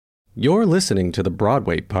You're listening to the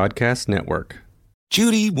Broadway Podcast Network.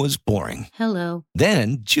 Judy was boring. Hello.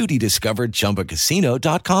 Then Judy discovered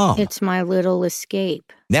ChumbaCasino.com. It's my little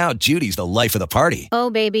escape. Now Judy's the life of the party. Oh,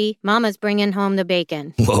 baby, mama's bringing home the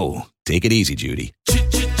bacon. Whoa, take it easy, Judy.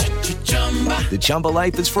 The Chumba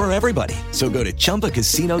life is for everybody. So go to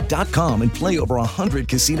ChumbaCasino.com and play over 100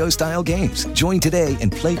 casino-style games. Join today and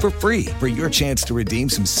play for free for your chance to redeem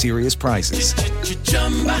some serious prizes.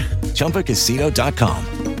 ChumbaCasino.com.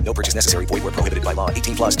 No purchase necessary. Void where prohibited by law.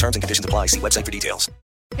 18 plus terms and conditions apply. See website for details.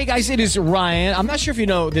 Hey guys, it is Ryan. I'm not sure if you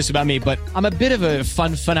know this about me, but I'm a bit of a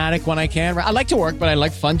fun fanatic when I can. I like to work, but I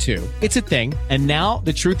like fun too. It's a thing. And now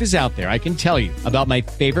the truth is out there. I can tell you about my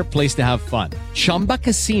favorite place to have fun. Chumba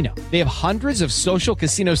Casino. They have hundreds of social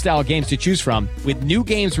casino style games to choose from with new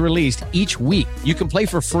games released each week. You can play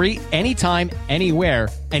for free anytime, anywhere.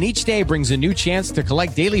 And each day brings a new chance to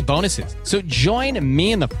collect daily bonuses. So join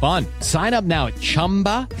me in the fun. Sign up now at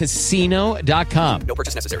ChumbaCasino.com. No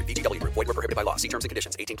purchase necessary. VGW. Void where prohibited by law. See terms and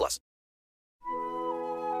conditions. 18 plus.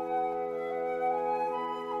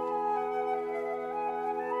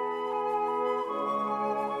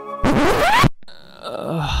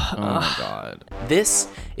 Oh my god. This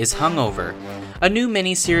is Hungover, a new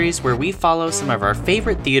mini-series where we follow some of our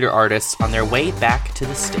favorite theater artists on their way back to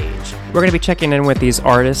the stage. We're going to be checking in with these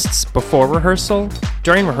artists before rehearsal,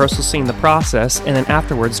 during rehearsal seeing the process, and then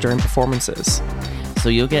afterwards during performances. So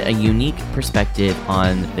you'll get a unique perspective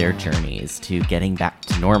on their journeys to getting back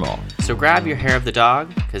to normal. So grab your hair of the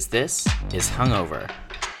dog, because this is Hungover.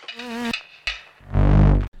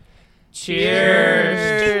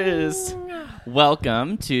 Cheers!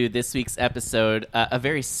 Welcome to this week's episode, a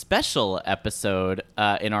very special episode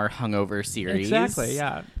in our Hungover series. Exactly,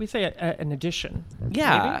 yeah. We say an addition.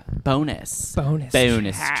 Yeah, maybe? Bonus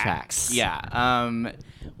tracks. Yeah.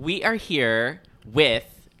 We are here with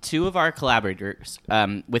two of our collaborators,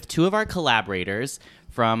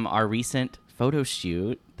 from our recent photo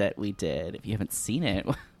shoot that we did. If you haven't seen it,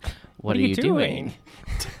 what are you doing?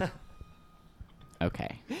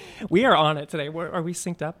 Okay. We are on it today. Are we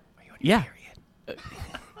synced up? Yeah.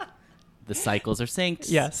 The cycles are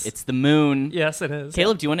synced. Yes. It's the moon. Yes, it is.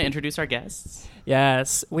 Caleb, do you want to introduce our guests?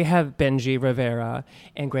 Yes. We have Benji Rivera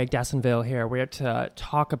and Greg Dassonville here. We're to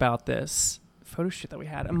talk about this photo shoot that we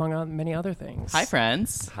had, among many other things. Hi,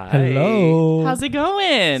 friends. Hi. Hello. How's it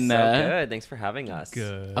going? So good. Thanks for having us.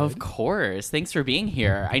 Good. Of course. Thanks for being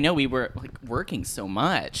here. I know we were working so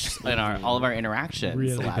much in all of our interactions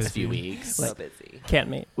Really the last busy. few weeks. So busy. Can't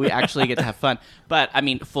meet. We actually get to have fun. But, I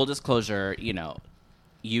mean, full disclosure, you know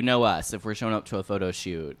us. If we're showing up to a photo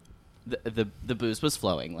shoot, the booze was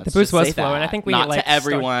flowing. Let's The booze just was say flowing. that. I think we, Not like, to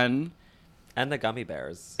everyone. And the gummy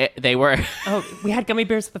bears. They were. Oh, we had gummy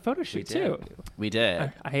bears at the photo shoot, too. We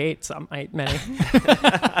did. I ate some. I ate many.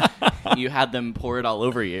 You had them pour it all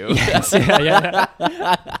over you. Yes, yeah.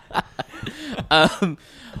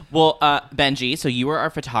 Well, Benji, so you were our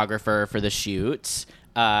photographer for the shoot,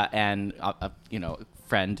 and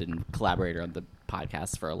friend and collaborator on the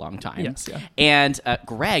podcast for a long time. Yes, yeah. And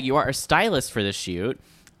Greg, you are our stylist for the shoot.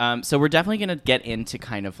 So we're definitely going to get into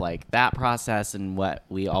kind of like that process and what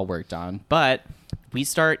we all worked on. But we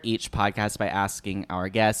start each podcast by asking our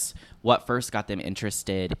guests what first got them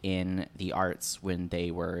interested in the arts when they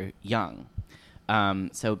were young.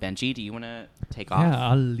 So Benji, do you want to take off? Yeah,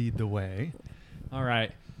 I'll lead the way. All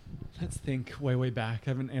right. Let's think way back. I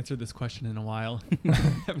haven't answered this question in a while. I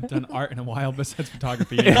haven't done art in a while besides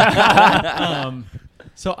photography.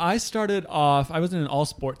 So I started off, I was in an all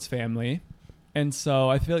sports family. And so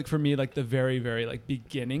I feel like for me, like the very, very like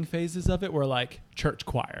beginning phases of it were like church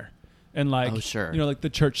choir. And like, like the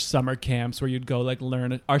church summer camps where you'd go like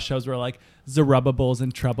learn. Our shows were like Zerubbabel's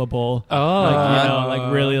and Trouble. Oh. Like,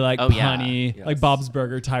 like really like punny, Yes. like Bob's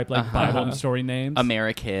Burger type, like Bible story names.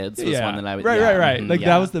 AmeriKids was one that I would... Right. Mm-hmm, Like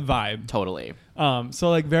that was the vibe. Totally. So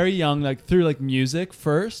like very young, like through like music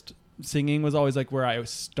first, singing was always like where I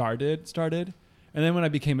started. And then when I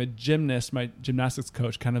became a gymnast, my gymnastics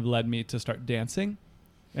coach kind of led me to start dancing.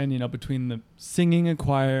 And, between the singing and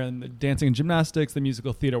choir and the dancing and gymnastics, the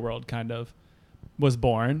musical theater world kind of was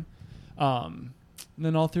born. And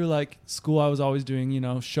then all through like school, I was always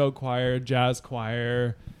doing, show choir, jazz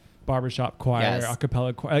choir, barbershop choir, a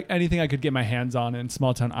cappella choir, like anything I could get my hands on in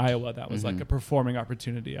small town Iowa. That was like a performing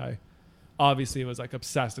opportunity. I obviously was like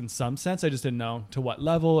obsessed in some sense. I just didn't know to what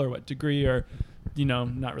level or what degree or,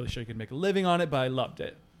 not really sure you could make a living on it, but I loved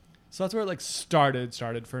it. So that's where it like started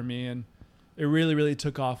for me. And it really, really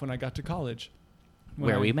took off when I got to college.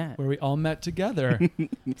 Where we met. Where we all met together.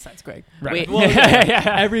 Sounds great. Right. Wait. Well,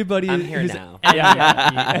 everybody. I'm here now.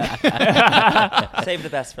 Yeah. Save the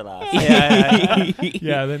best for last.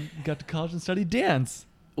 Yeah, then got to college and studied dance.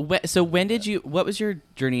 So when did you? What was your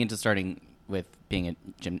journey into starting with being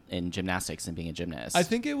in gymnastics and being a gymnast? I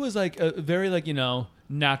think it was like a very like,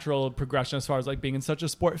 natural progression as far as like being in such a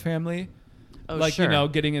sport family. Oh, like, sure.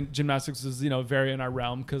 Getting in gymnastics was, very in our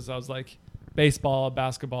realm because I was like baseball,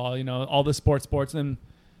 basketball, all the sports. And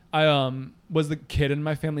I was the kid in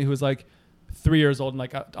my family who was like 3 years old and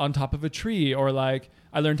like on top of a tree, or like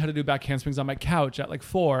I learned how to do back handsprings on my couch at like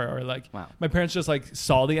 4, or like my parents just like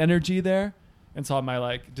saw the energy there and saw my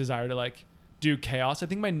like desire to like do chaos. I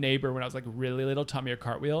think my neighbor, when I was like really little, taught me a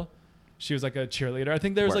cartwheel. She was like a cheerleader. I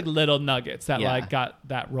think there was like little nuggets that like got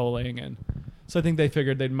that rolling, and so I think they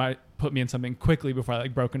figured they might put me in something quickly before I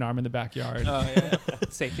like broke an arm in the backyard. Oh yeah,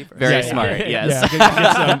 safety first. Very smart.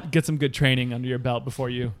 Yes. Get some good training under your belt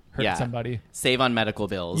before you hurt somebody. Save on medical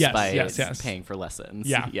bills by paying for lessons.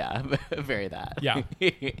 Yeah. Very that. Yeah.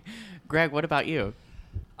 Greg, what about you?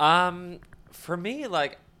 For me,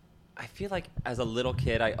 like, I feel like as a little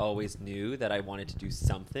kid, I always knew that I wanted to do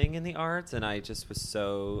something in the arts, and I just was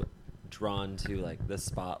so drawn to like the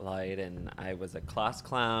spotlight, and I was a class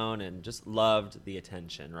clown and just loved the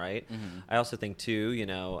attention, right? Mm-hmm. I also think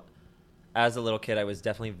too, as a little kid, I was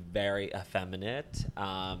definitely very effeminate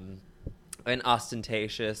and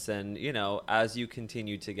ostentatious, and as you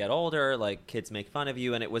continue to get older, like kids make fun of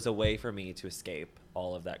you, and it was a way for me to escape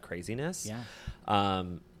all of that craziness.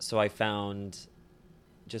 So I found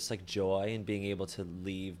just like joy in being able to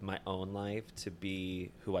leave my own life to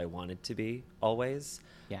be who I wanted to be always.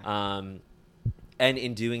 And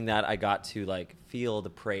in doing that, I got to like feel the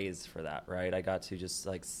praise for that, right? I got to just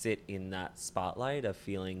like sit in that spotlight of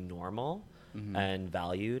feeling normal and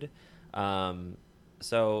valued.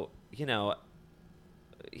 So,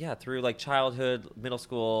 through like childhood, middle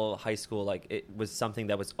school, high school, like it was something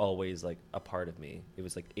that was always like a part of me. It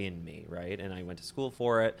was like in me, right? And I went to school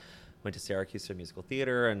for it. Went to Syracuse for musical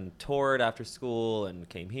theater and toured after school and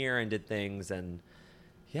came here and did things. And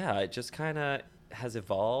it just kind of has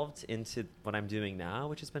evolved into what I'm doing now,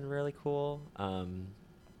 which has been really cool.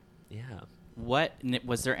 What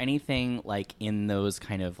was there anything like in those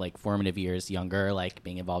kind of like formative years, younger, like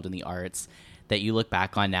being involved in the arts, that you look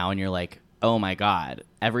back on now and you're like, oh my God,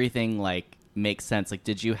 everything like makes sense? Like,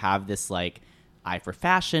 did you have this like eye for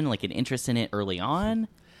fashion, like an interest in it early on?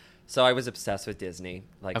 So I was obsessed with Disney,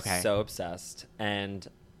 so obsessed. And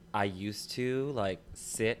I used to like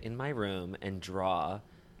sit in my room and draw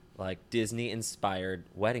like Disney inspired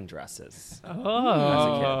wedding dresses as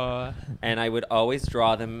a kid. And I would always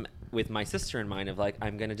draw them with my sister in mind of like,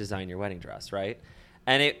 I'm going to design your wedding dress, right?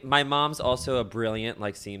 And my mom's also a brilliant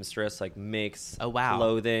like seamstress, like makes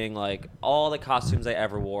clothing, like all the costumes I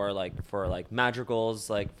ever wore, like for like madrigals,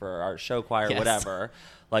 like for our show choir, whatever.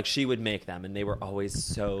 Like she would make them, and they were always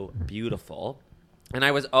so beautiful. And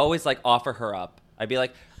I was always like offer her up. I'd be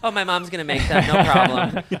like, oh, my mom's gonna make them, no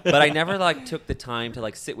problem. But I never like took the time to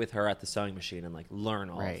like sit with her at the sewing machine and like learn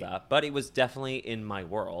all of that. But it was definitely in my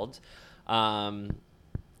world. So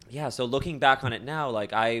looking back on it now,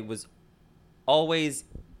 like I was always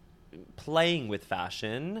playing with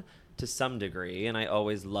fashion to some degree, and I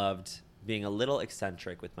always loved being a little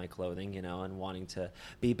eccentric with my clothing, and wanting to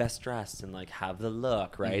be best dressed and like have the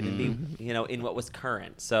look, right? And be, in what was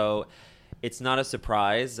current. So it's not a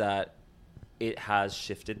surprise that it has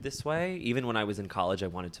shifted this way. Even when I was in college, I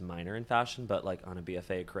wanted to minor in fashion, but like on a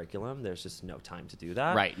BFA curriculum, there's just no time to do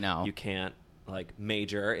that. Right, no. You can't like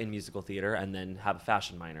major in musical theater and then have a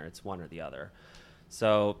fashion minor. It's one or the other.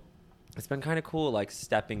 So it's been kind of cool, like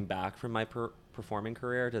stepping back from my performing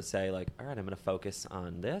career to say like, all right, I'm going to focus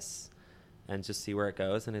on this and just see where it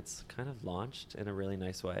goes. And it's kind of launched in a really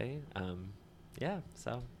nice way.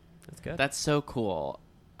 So that's good. That's so cool.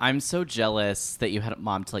 I'm so jealous that you had a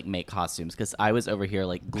mom to like make costumes, because I was over here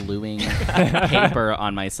like gluing paper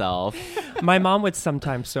on myself. My mom would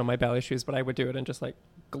sometimes sew my ballet shoes, but I would do it and just like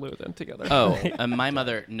glue them together. My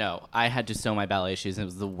mother, no. I had to sew my ballet shoes, and it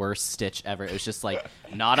was the worst stitch ever. It was just like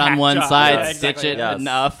not on one side, stitch it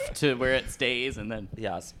enough to where it stays, and then...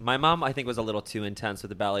 Yes. My mom, I think, was a little too intense with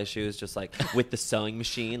the ballet shoes, just like with the sewing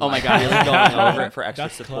machine. Oh my God. Really going over it for extra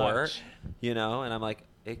That's support, clutch. And I'm like,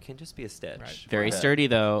 it can just be a stitch. Right. Very sturdy,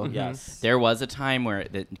 though. Yes. There was a time where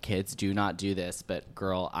the kids do not do this, but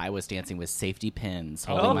girl, I was dancing with safety pins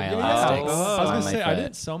holding my elastics I was on gonna my say, foot. I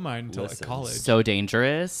didn't sew mine until like college. So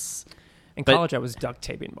dangerous. In college, I was duct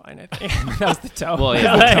taping mine. I think that was the toe. Well,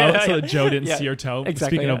 yeah. So that Joe didn't see your toe.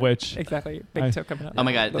 Exactly. Speaking of which, big toe coming out. Oh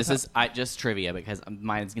my God, this is just trivia, because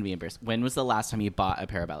mine's gonna be embarrassed. When was the last time you bought a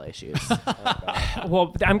pair of ballet shoes?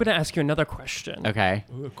 Well, I'm going to ask you another question. Okay.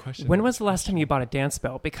 Ooh, a question. When was the last time you bought a dance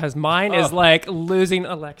belt? Because mine is like losing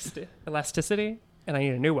elasticity. and I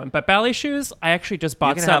need a new one. But ballet shoes, I actually just You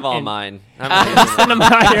bought can some. have all and- mine. Send them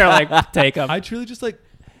out here, like take them. I truly just like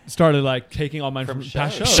started like taking all mine from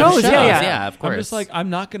past shows. Shows, yeah, yeah. Yeah, of course. I'm just like, I'm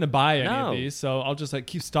not gonna buy any No. of these, so I'll just like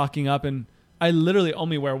keep stocking up, and I literally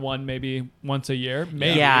only wear one maybe once a year.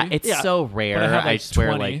 Maybe. Yeah, it's Yeah. so rare. But I have, like, just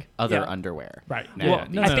wear 20. like other Yeah. underwear. Right. Now. Yeah.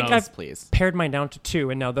 No, I no, think no. I've please. pared mine down to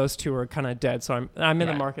 2, and now those 2 are kind of dead. So I'm in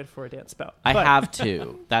the Yeah. market for a dance belt. I But- have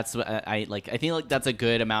 2. That's what I like. I think like that's a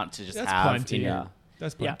good amount to just That's have plenty. in Yeah.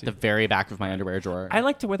 That's Yeah. plenty. the very back of my underwear drawer. I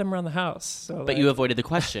like to wear them around the house. So, but like, you avoided the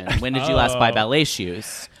question. When did you last buy Oh. ballet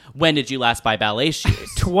shoes? When did you last buy ballet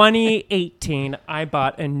shoes? 2018, I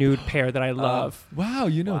bought a nude pair that I love. Wow,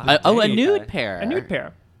 you know. Wow. the A date. nude pair. A nude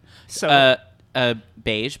pair. So A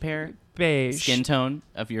beige pair. beige Skin tone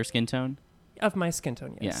of your skin tone. of my skin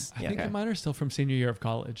tone. Yes. I think mine are still from senior year of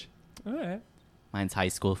college. All right. Mine's high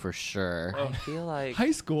school for sure. I feel like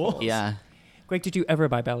High school. Yeah. Greg, did you ever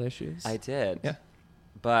buy ballet shoes? I did. Yeah.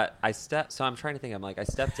 But so I'm trying to think. I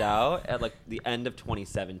stepped out at like the end of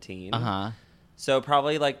 2017. Uh huh. So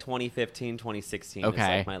probably like 2015, 2016 is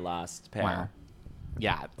Okay. like my last pair. Wow.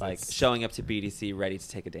 Yeah. Like that's- showing up to BDC ready to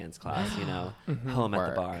take a dance class, home at the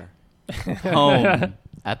Work. bar. home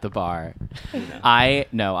at the bar. I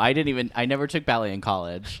never took ballet in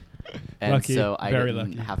college, and Lucky. so I Very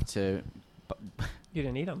didn't lucky. have to. You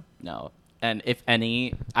didn't need them. No, and if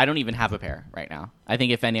any, I don't even have a pair right now. I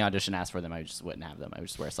think if any audition asked for them, I just wouldn't have them. I would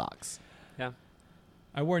just wear socks. Yeah.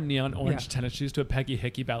 I wore neon orange Yeah. tennis shoes to a Peggy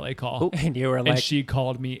Hickey ballet call. And you were And like, she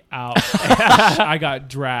called me out. I got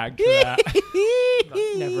dragged for that.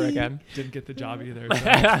 never again. Didn't get the job either.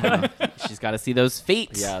 So. She's got to see those feet.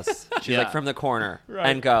 Yes. She's Yeah. like from the corner Right.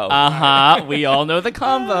 and go. We all know the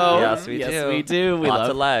combo. Yes, we do. We do. We Lots love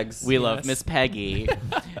of legs. We love Yes. Miss Peggy.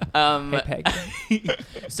 Hey, Peg.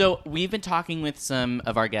 So we've been talking with some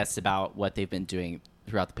of our guests about what they've been doing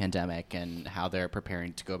throughout the pandemic and how they're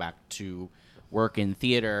preparing to go back to work in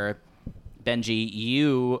theater. Benji,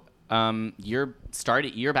 you're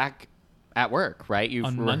back at work, right? You're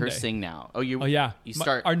On Monday. rehearsing now. Oh yeah. You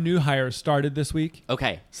start. Our new hires started this week,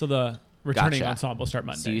 Okay. so the returning Gotcha. ensemble start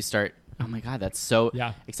Monday. So you start. Oh my God, that's so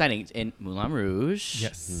Yeah. exciting! In Moulin Rouge,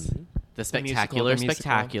 Yes. the spectacular, musical.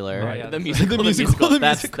 spectacular, Right. the The musical, the musical,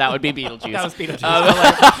 musical. the That would be Beetlejuice. That was Beetlejuice.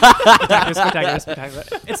 Spectacular.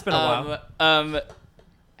 It's been a while.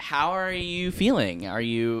 How are you feeling? Are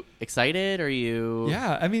you excited? Are you?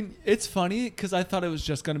 Yeah, I mean, it's funny because I thought it was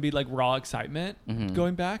just going to be like raw excitement Mm-hmm.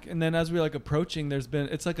 going back, and then as we're like approaching,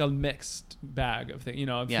 it's like a mixed bag of things.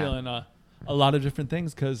 I'm Yeah. feeling a lot of different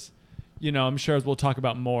things because, I'm sure as we'll talk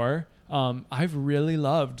about more. I've really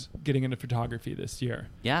loved getting into photography this year.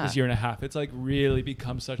 Yeah. This year and a half, it's like really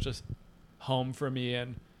become such a home for me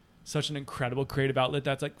and such an incredible creative outlet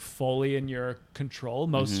that's like fully in your control.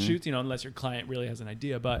 Most shoots, unless your client really has an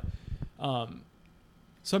idea, but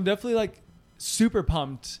so I'm definitely like super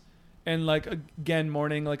pumped and like again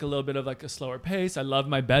morning like a little bit of like a slower pace. I love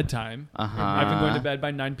my bedtime. Uh-huh. I've been going to bed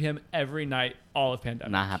by 9 p.m. every night all of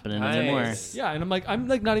pandemic. Not happening Nice. anymore. Yeah, and I'm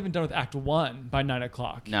like not even done with act 1 by 9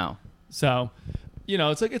 o'clock. No. So,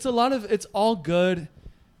 it's like it's all good,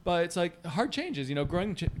 but it's like hard changes,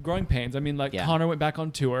 growing pains. I mean, like Yeah. Connor went back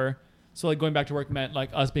on tour, so like going back to work meant like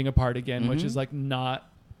us being apart again, which Mhm. is like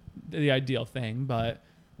not the ideal thing, but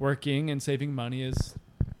working and saving money is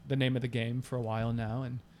the name of the game for a while now.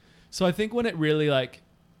 And so I think when it really like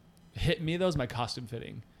hit me, that was my costume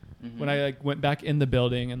fitting. When I like went back in the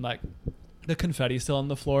building and like the confetti still on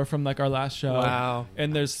the floor from like our last show. Wow.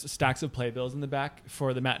 And there's stacks of playbills in the back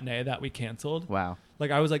for the matinee that we canceled. Wow. Like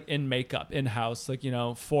I was like in makeup in house, like,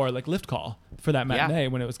 for like lift call for that matinee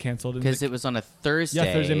when it was canceled. And, Because like, it was on a Thursday.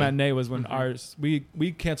 yeah, Thursday matinee was when ours, we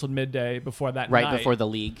canceled midday before that Right night. before the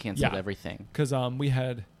league canceled Yeah. everything. Because we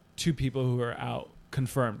had 2 people who were out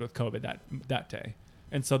confirmed with COVID that day.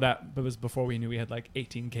 And so that was before we knew we had like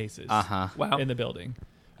 18 cases Uh-huh. Wow. in the building.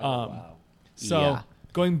 Wow. So Yeah.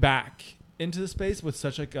 going back into the space with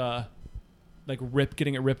such like a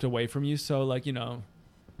getting it ripped away from you. So like,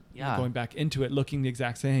 Yeah. going back into it, looking the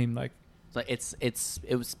exact same, like, So it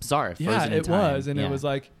was bizarre. yeah, frozen in it time. was. And Yeah. it was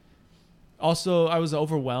like, also I was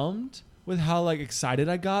overwhelmed with how like excited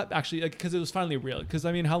I got actually, like, cause it was finally real. Cause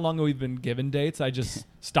I mean, how long have we been given dates? I just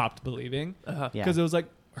stopped believing Uh-huh. Yeah. because it was like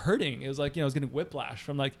hurting. It was like, I was getting whiplash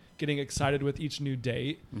from like getting excited with each new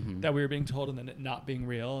date Mm-hmm. that we were being told and then it not being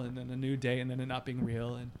real and then a new date and then it not being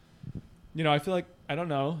real. And, I feel like, I don't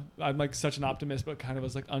know. I'm like such an optimist, but kind of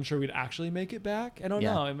was like unsure we'd actually make it back. I don't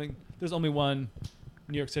Yeah. know. I mean, there's only one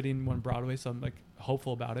New York City and one Broadway, so I'm like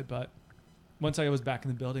hopeful about it. But once I was back in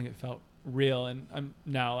the building, it felt real, and I'm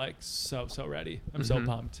now like so ready. I'm so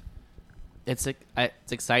pumped. It's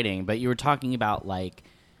exciting, but you were talking about like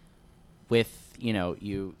with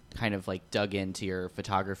you kind of like dug into your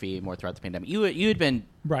photography more throughout the pandemic. You had been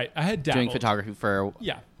Right. I had dabbled. doing photography for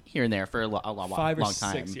Yeah. here and there for a long 5 or long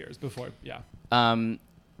time. 6 years before. Yeah.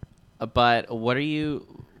 But what are you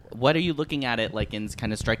looking at it like in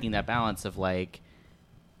kind of striking that balance of like,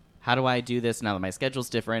 how do I do this now that my schedule's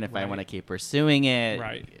different? If I Right. want to keep pursuing it,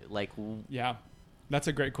 Right. Like, Yeah. That's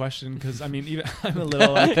a great question because I mean, even I'm a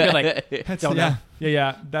little like, Don't know.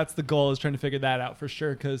 yeah. That's the goal, is trying to figure that out for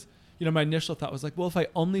sure. Because my initial thought was like, well, if I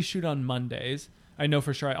only shoot on Mondays, I know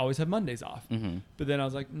for sure I always have Mondays off. mm-hmm. But then I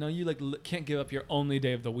was like, no, you like can't give up your only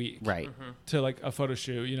day of the week, Right. to like a photo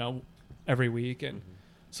shoot, every week. And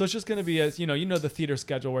so it's just going to be as the theater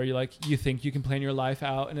schedule where you think you can plan your life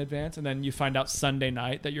out in advance, and then you find out Sunday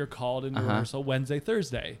night that you're called into rehearsal Wednesday,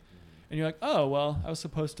 Thursday. And you're like, oh, well, I was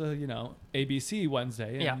supposed to, ABC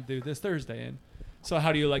Wednesday and do this Thursday. And so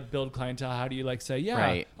how do you like build clientele? How do you like say, yeah,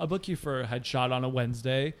 Right. I'll book you for a headshot on a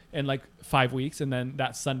Wednesday in like 5 weeks. And then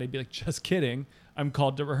that Sunday be like, just kidding, I'm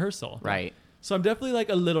called to rehearsal. Right. So I'm definitely like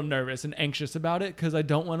a little nervous and anxious about it because I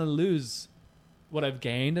don't want to lose what I've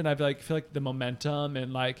gained. And I feel like the momentum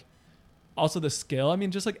and like also the skill. I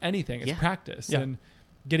mean, just like anything, it's practice. Yeah. And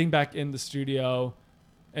getting back in the studio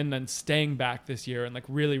and then staying back this year and like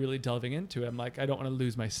really, really delving into it. I'm like, I don't want to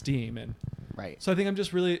lose my steam. And Right. so I think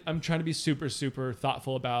I'm trying to be super, super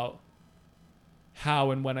thoughtful about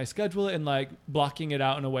how and when I schedule it and like blocking it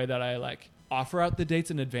out in a way that I like offer out the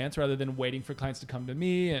dates in advance rather than waiting for clients to come to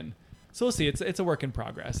me. And so we'll see. It's a work in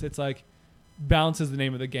progress. It's like balance is the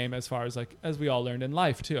name of the game as far as like, as we all learned in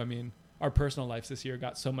life too. I mean, our personal lives this year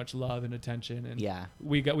got so much love and attention, and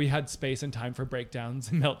we had space and time for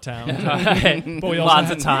breakdowns and meltdowns. But we also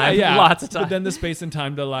Lots of time. But then the space and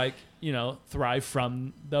time to like, thrive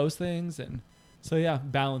from those things. And so,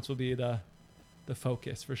 balance will be the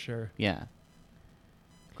focus for sure. Yeah.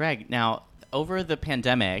 Greg, now over the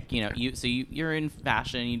pandemic, you're in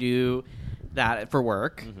fashion, you do that for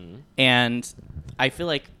work. Mm-hmm. And I feel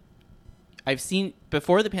like I've seen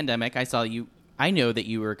before the pandemic, I know that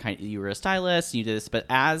you were a stylist, you did this, but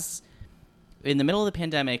as in the middle of the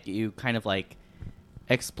pandemic, you kind of like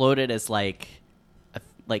exploded as like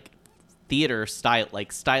theater style,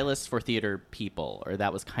 like stylist for theater people, or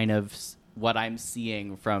that was kind of what I'm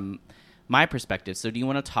seeing from my perspective. So do you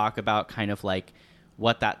want to talk about kind of like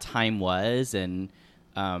what that time was and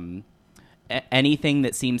anything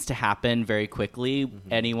that seems to happen very quickly?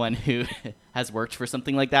 Mm-hmm. Anyone who has worked for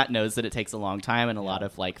something like that knows that it takes a long time and a lot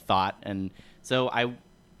of like thought. And so I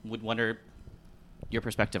would wonder your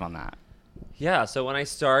perspective on that. Yeah. So when I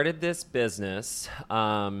started this business,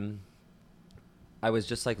 I was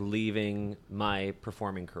just like leaving my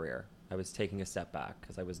performing career. I was taking a step back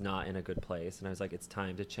because I was not in a good place. And I was like, it's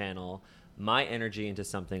time to channel my energy into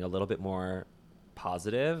something a little bit more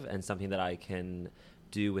positive and something that I can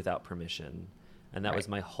do without permission. And that was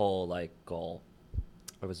my whole like goal.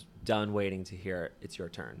 I was done waiting to hear it's your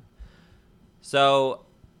turn. So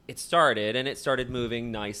it started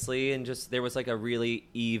moving nicely, and just there was like a really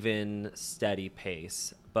even, steady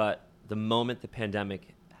pace. But the moment the pandemic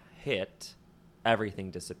hit,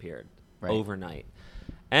 everything disappeared overnight.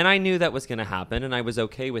 And I knew that was going to happen, and I was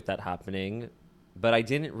okay with that happening, but I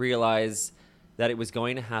didn't realize that it was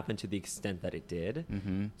going to happen to the extent that it did.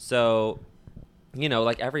 Mm-hmm. So,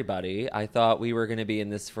 like everybody, I thought we were going to be in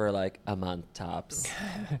this for like a month tops.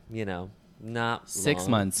 Not 6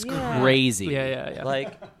 long. months. Crazy. Yeah.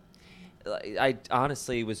 Like, I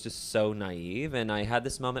honestly was just so naive, and I had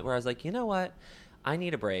this moment where I was like, you know what? I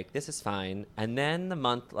need a break. This is fine. And then the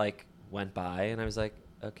month like went by, and I was like,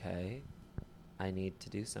 okay, I need to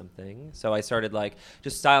do something. So I started like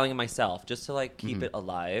just styling it myself just to like keep it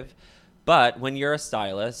alive. But when you're a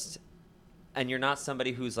stylist and you're not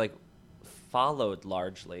somebody who's like followed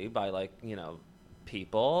largely by like,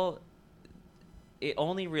 people, it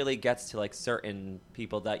only really gets to like certain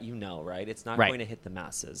people that right? It's not going to hit the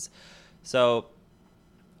masses. So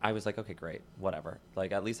I was like, okay, great, whatever.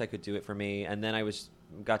 Like at least I could do it for me. And then I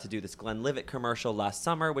got to do this Glenlivet commercial last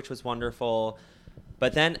summer, which was wonderful.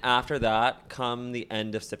 But then after that, come the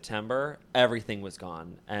end of September, everything was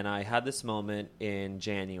gone. And I had this moment in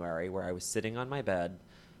January where I was sitting on my bed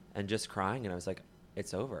and just crying. And I was like,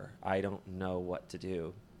 it's over. I don't know what to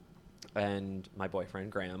do. And my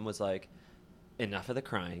boyfriend, Graham, was like, enough of the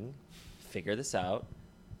crying. Figure this out.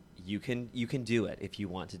 You can do it if you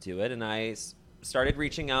want to do it. And I started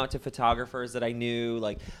reaching out to photographers that I knew,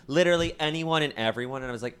 like literally anyone and everyone. And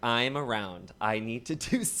I was like, I'm around. I need to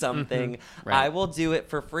do something. I will do it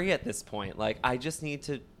for free at this point. Like, I just need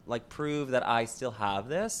to like prove that I still have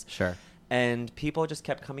this. Sure. And people just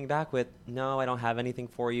kept coming back with, no, I don't have anything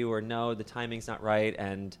for you, or no, the timing's not right.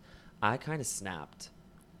 And I kind of snapped.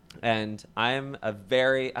 And I'm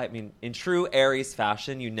in true Aries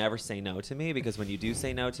fashion, you never say no to me, because when you do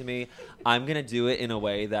say no to me, I'm going to do it in a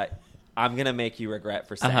way that I'm going to make you regret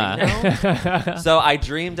for saying no. So I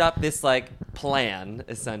dreamed up this plan,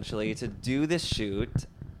 essentially, to do this shoot,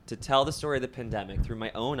 to tell the story of the pandemic through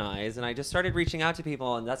my own eyes. And I just started reaching out to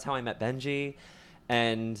people, and that's how I met Benji.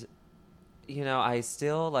 And, I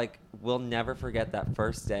still will never forget that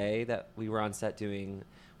first day that we were on set doing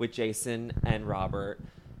with Jason and Robert.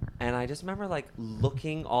 And I just remember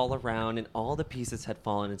looking all around, and all the pieces had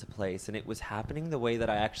fallen into place, and it was happening the way that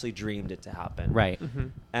I actually dreamed it to happen. Right. Mm-hmm.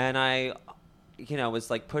 And I,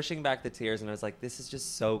 was pushing back the tears, and I was like, this is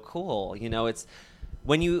just so cool. It's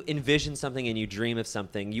when you envision something and you dream of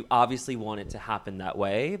something, you obviously want it to happen that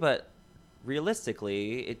way, but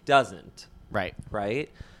realistically, it doesn't. Right. Right?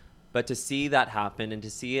 But to see that happen and to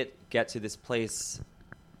see it get to this place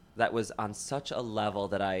that was on such a level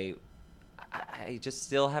that I just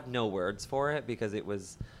still have no words for it, because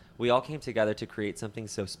we all came together to create something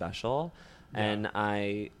so special. Yeah. And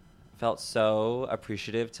I felt so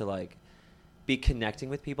appreciative to be connecting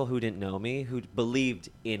with people who didn't know me, who believed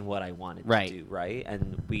in what I wanted to do. Right.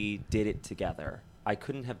 And we did it together. I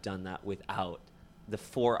couldn't have done that without the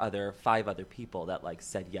 5 other people that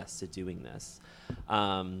said yes to doing this.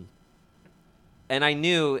 And I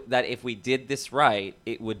knew that if we did this right,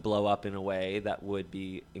 it would blow up in a way that would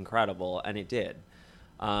be incredible, and it did.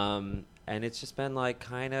 And it's just been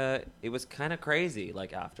it was kind of crazy.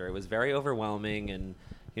 After it was very overwhelming, and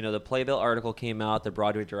the Playbill article came out, the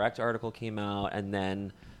Broadway Direct article came out, and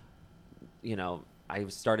then I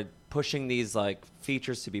started pushing these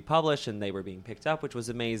features to be published, and they were being picked up, which was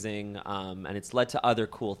amazing. And it's led to other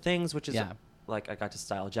cool things, which is I got to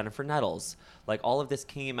style Jennifer Nettles. All of this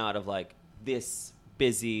came out of this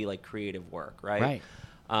busy creative work, right?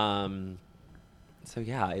 So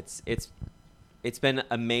yeah, it's been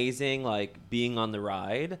amazing being on the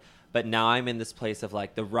ride, but now I'm in this place of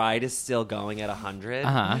the ride is still going at 100,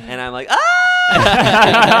 and I'm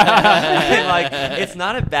it's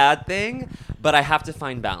not a bad thing, but I have to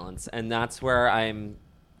find balance, and that's where I'm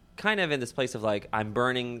kind of in this place of I'm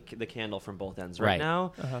burning the candle from both ends right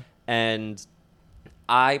now. And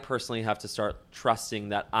I personally have to start trusting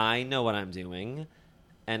that I know what I'm doing,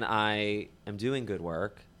 and I am doing good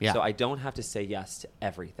work. Yeah. So I don't have to say yes to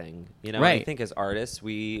everything. I think as artists,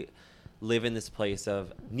 we live in this place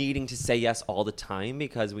of needing to say yes all the time,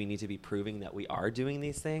 because we need to be proving that we are doing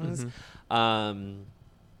these things. Mm-hmm.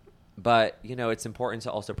 But, it's important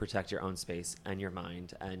to also protect your own space and your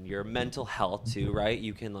mind and your mental health too, right?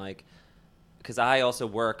 You can because I also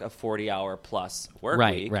work a 40-hour plus work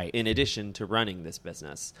week in addition to running this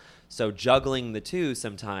business. So juggling the two,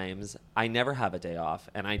 sometimes I never have a day off.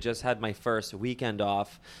 And I just had my first weekend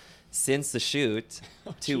off since the shoot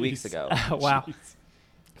 2 weeks ago. Wow.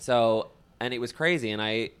 So, and it was crazy. And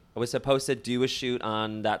I was supposed to do a shoot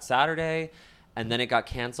on that Saturday, and then it got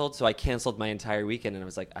canceled. So I canceled my entire weekend, and I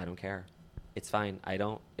was like, I don't care. It's fine.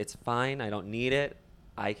 It's fine. I don't need it.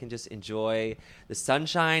 I can just enjoy the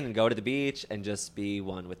sunshine and go to the beach and just be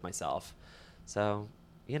one with myself. So,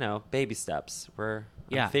 baby steps. I'm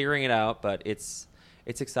figuring it out, but it's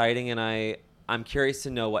exciting, and I'm curious to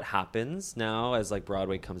know what happens now as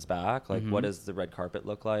Broadway comes back. What does the red carpet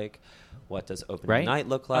look like? What does opening night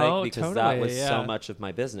look like? Because that was so much of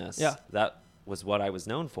my business. Yeah. That was what I was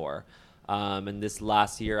known for. And this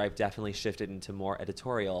last year, I've definitely shifted into more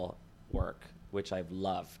editorial work, which I've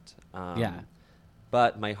loved.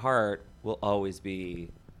 But my heart will always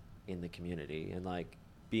be in the community, and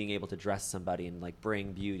being able to dress somebody and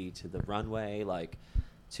bring beauty to the runway,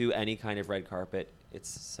 to any kind of red carpet. It's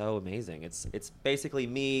so amazing. It's basically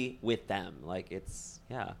me with them. It's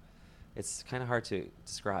kind of hard to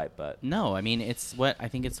describe, but no, I mean, I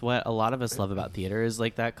think it's what a lot of us love about theater is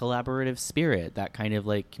that collaborative spirit, that kind of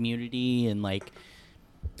community, and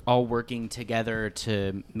all working together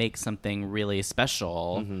to make something really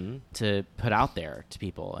special to put out there to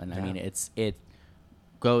people. And I mean, it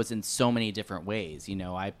goes in so many different ways.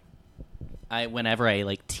 I whenever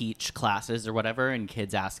I teach classes or whatever, and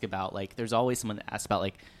kids ask about there's always someone that asks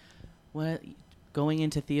about what going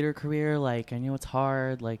into theater career, I know it's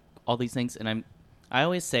hard, all these things. And I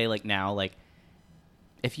always say now,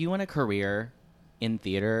 if you want a career in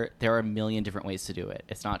theater, there are a million different ways to do it.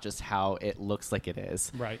 It's not just how it looks like it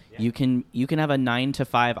is. Right. Yeah. You can have a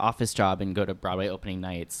 9-to-5 office job and go to Broadway opening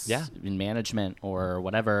nights in management or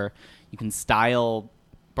whatever. You can style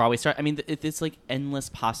Broadway star. I mean, it's endless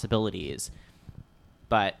possibilities,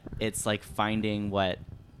 but it's finding what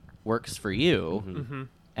works for you.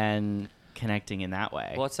 And connecting in that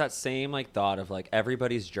way. Well, it's that same like thought of like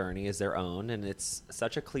everybody's journey is their own, and it's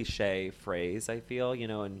such a cliche phrase, I feel, you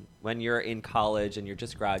know, and when you're in college and you're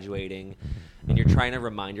just graduating and you're trying to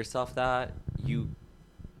remind yourself that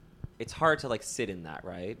it's hard to like sit in that,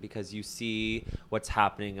 right? Because you see what's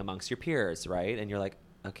happening amongst your peers, right? And you're like,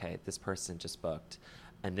 okay, this person just booked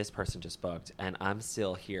and this person just booked and I'm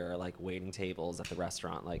still here like waiting tables at the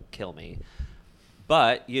restaurant, like kill me.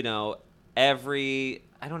 But, you know,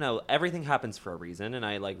 everything happens for a reason, and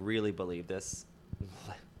I like really believe this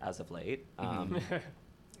as of late.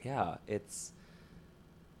 Yeah, it's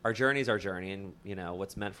our journey's our journey, and you know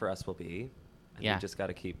what's meant for us will be. And you just got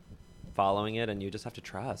to keep following it, and you just have to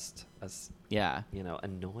trust. As you know,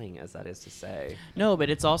 annoying as that is to say. No, but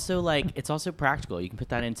it's also like it's also practical. You can put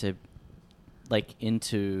that into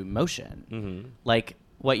motion. Mm-hmm. Like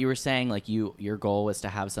what you were saying, like your goal was to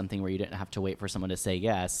have something where you didn't have to wait for someone to say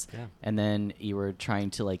yes, and then you were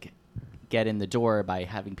trying to like get in the door by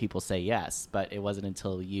having people say yes, but it wasn't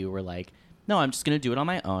until you were like, no, I'm just gonna do it on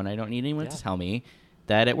my own, I don't need anyone to tell me,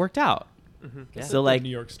 that it worked out. Yeah. So like New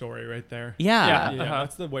York story right there.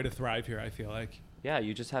 That's the way to thrive here, I feel like. Yeah,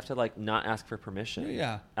 you just have to like not ask for permission.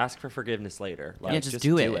 Yeah, ask for forgiveness later. Like, just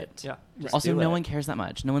do it. Yeah. Also, no one cares that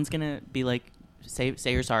much. No one's gonna be like, say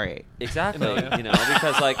you're sorry. Exactly. You know,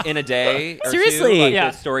 because like in a day or seriously, two, like,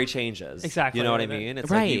 the story changes. Exactly. You know what I mean? It's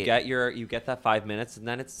like you get that 5 minutes, and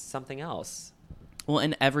then it's something else. Well,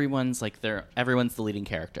 and everyone's the leading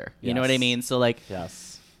character. You know what I mean? So like,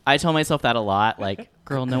 yes, I tell myself that a lot. Like,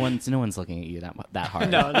 girl, no one's looking at you that hard.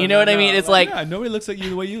 No, you know what I mean? It's like nobody looks at you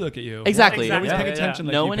the way you look at you. Exactly. Nobody's paying attention.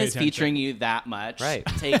 Like no you one pay is attention. featuring you that much. Right.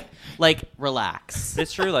 Relax.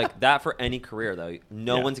 It's true. Like that for any career, though.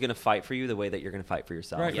 No one's going to fight for you the way that you're going to fight for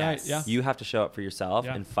yourself. Right. Right. Yeah. You have to show up for yourself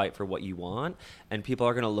and fight for what you want. And people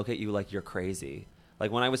are going to look at you like you're crazy.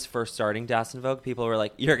 Like when I was first starting Das and Vogue, people were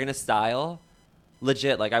like, "You're going to style."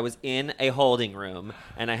 Legit, like I was in a holding room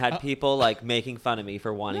and I had people like making fun of me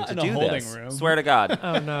for wanting to do this. Room. Swear to God.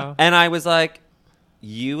 Oh no. And I was like,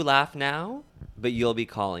 you laugh now, but you'll be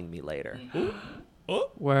calling me later.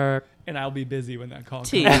 Work. And I'll be busy when that call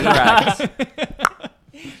comes. Correct.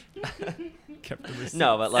 Kept the receipt.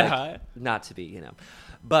 No, but like not to be, you know.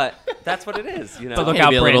 But that's what it is, you know. But look Maybe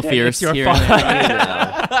out, a little Brandon. fierce It's your here fault. and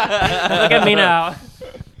there. Look at me now.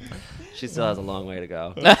 She still has a long way to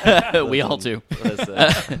go. We all do.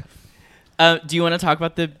 Listen. Do you want to talk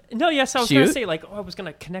about the No, yes, I was going to shoot? say, like, I was going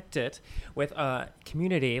to connect it with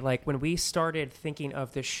community. Like, when we started thinking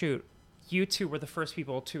of this shoot, you two were the first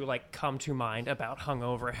people to, like, come to mind about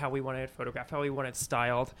Hungover, how we wanted it photographed, how we wanted it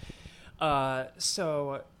styled.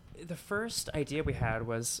 So the first idea we had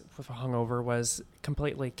was for Hungover was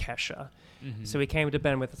completely Kesha. Mm-hmm. So we came to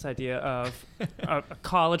Ben with this idea of a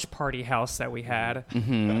college party house that we had.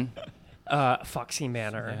 Mm-hmm. Foxy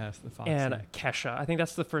Manor, Yes, the Foxy. and Kesha. I think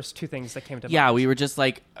that's the first two things that came to mind. Yeah, we were just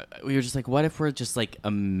like, what if we're just like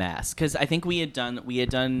a mess? Because I think we had done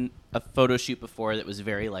a photo shoot before that was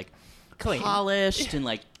very like Clean. polished and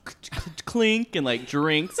like clink and like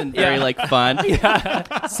drinks and very like fun.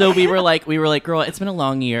 So we were like, girl, it's been a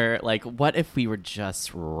long year. Like, what if we were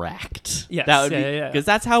just wrecked? Yes, that would be yeah. because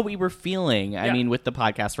that's how we were feeling. I Yeah. mean, with the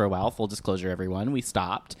podcast for a while. Full disclosure, everyone, we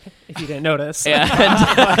stopped. If you didn't notice.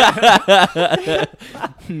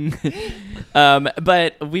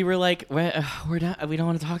 But we were like, we're not. We don't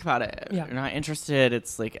want to talk about it. Yeah. We're not interested.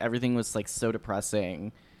 It's like everything was like so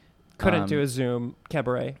depressing. Couldn't do a Zoom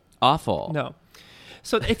cabaret. Awful. No.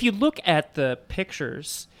 So if you look at the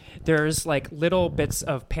pictures, there's like little bits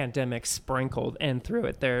of pandemic sprinkled in through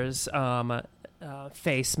it. There's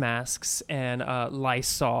face masks and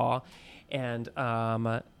Lysol and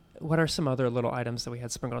what are some other little items that we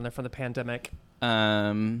had sprinkled on there from the pandemic?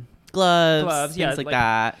 Gloves, yeah, things like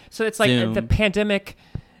that. So it's like Zoom. the pandemic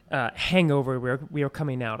hangover we were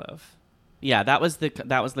coming out of. Yeah, that was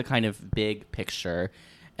the kind of big picture.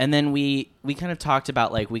 And then we kind of talked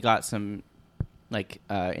about like we got some like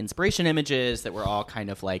inspiration images that were all kind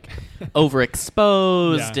of like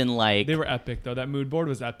overexposed Yeah. and like They were epic though. That mood board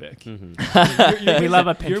was epic. Mm-hmm. We love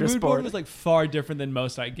a Your Pinterest mood board. board was like far different than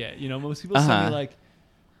most I get. You know, most people send me like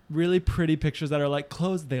really pretty pictures that are like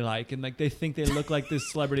clothes they like and like they think they look like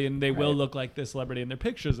this celebrity and they will look like this celebrity in their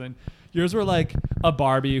pictures. And yours were like a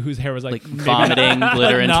Barbie whose hair was like maybe vomiting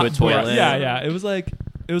glitter into not a toilet. bright. Yeah. It was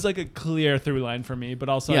like a clear through line for me, but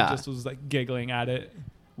also Yeah. I just was like giggling at it.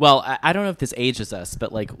 Well, I don't know if this ages us,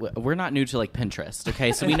 but like we're not new to like Pinterest,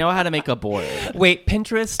 okay? So we know how to make a board. Wait,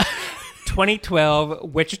 Pinterest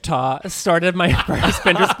 2012 Wichita started my first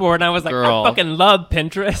Pinterest board, and I was like, Girl. I fucking love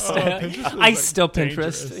Pinterest. Pinterest was, I like, still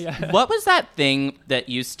dangerous. Pinterest. Yeah. What was that thing that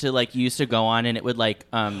used to go on and it would like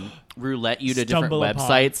roulette you to different Stumble upon.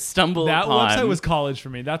 websites. Stumble That upon. website was college for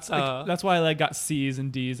me. That's why I got C's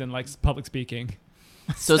and D's in like public speaking.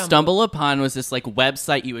 So Stumble Upon was this like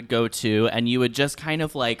website you would go to, and you would just kind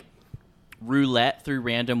of like roulette through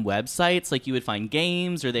random websites. Like you would find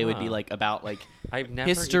games, or they would be like about like I've never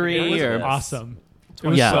history even heard or of this. Awesome. It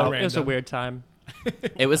was Yeah. so It was a random. weird time.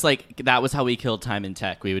 It was like that was how we killed time in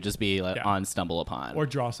tech. We would just be like Yeah. on Stumble Upon Or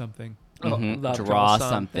draw something. Love draw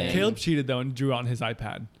something. Caleb cheated though and drew on his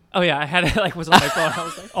iPad. Oh yeah, I had it like was on my phone. I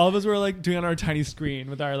was like, All of us were like doing on our tiny screen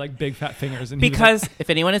with our like big fat fingers. And he was, because If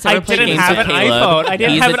anyone has I ever played didn't games have with an Caleb, iPhone. I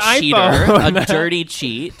didn't he's have a an cheater, iPhone. a dirty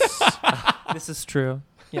cheat, this is true.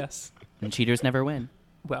 Yes. and cheaters never win.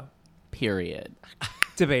 Well, Period.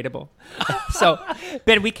 debatable. So,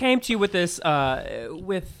 Ben, we came to you with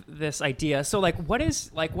this idea. So, like, what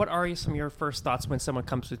are some of your first thoughts when someone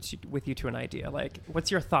comes with you to an idea? Like,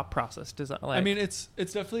 what's your thought process? Does that, like, I mean, it's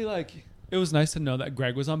definitely like it was nice to know that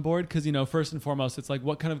Greg was on board because first and foremost, it's like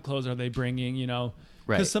what kind of clothes are they bringing? Because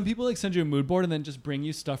Right. some people like send you a mood board and then just bring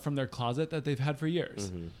you stuff from their closet that they've had for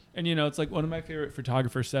years. And it's like one of my favorite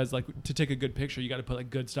photographers says like to take a good picture, you got to put like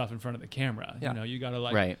good stuff in front of the camera. Yeah. You got to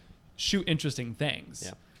like Right. shoot interesting things.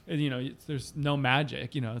 Yeah. And, there's no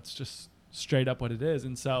magic. It's just straight up what it is.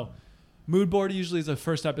 And so, mood board usually is the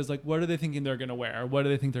first step. Is like, what are they thinking they're gonna wear? What do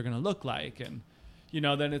they think they're gonna look like? And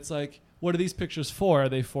then it's like, what are these pictures for? Are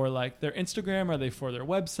they for like their Instagram? Are they for their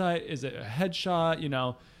website? Is it a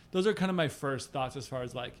headshot? Those are kind of my first thoughts as far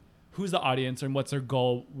as like who's the audience and what's their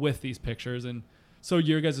goal with these pictures. And so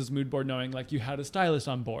your guys' mood board, knowing like you had a stylist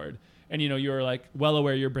on board, and you were like well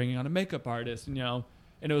aware you're bringing on a makeup artist, and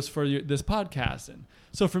it was for this podcast. And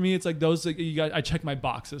so for me, it's like those, like, I check my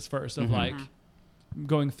boxes first of like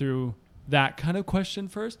going through that kind of question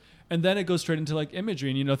first. And then it goes straight into like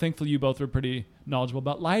imagery. And, thankfully you both were pretty knowledgeable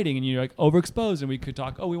about lighting, and you're like overexposed, and we could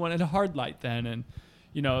talk, we wanted a hard light then. And,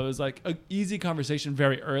 it was like an easy conversation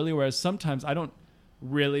very early. Whereas sometimes I don't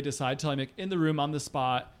really decide till I'm like in the room on the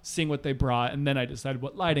spot, seeing what they brought. And then I decide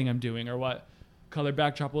what lighting I'm doing or what color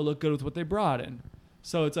backdrop will look good with what they brought. And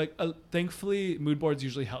so it's like, thankfully, mood boards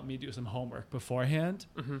usually help me do some homework beforehand,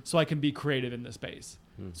 so I can be creative in the space.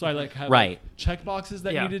 So I like have Right. check boxes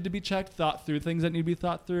that Yeah. needed to be checked, thought through things that need to be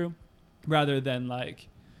thought through, rather than like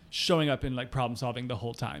showing up and like problem solving the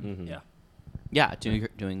whole time. yeah. Yeah,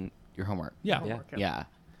 doing your homework. Yeah. Yeah. Yeah.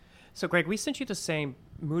 So, Greg, we sent you the same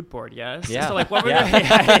mood board, yes? Yeah. So, like, what were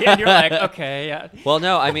Yeah. and you're like, okay, yeah. Well,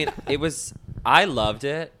 no, I mean, I loved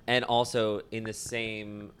it, and also in the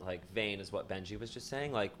same like vein as what Benji was just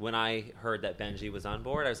saying. Like when I heard that Benji was on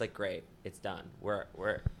board, I was like, great, it's done. We're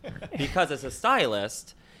because as a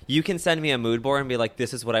stylist, you can send me a mood board and be like,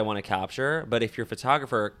 this is what I want to capture. But if your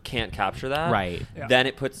photographer can't capture that, Right. Yeah. then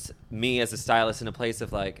it puts me as a stylist in a place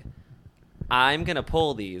of like, I'm gonna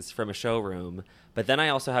pull these from a showroom, but then I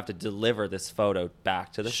also have to deliver this photo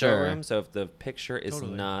back to the Sure. showroom. So if the picture is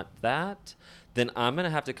Totally. not that, then I'm going to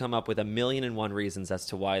have to come up with 1,000,001 reasons as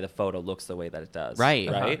to why the photo looks the way that it does. Right.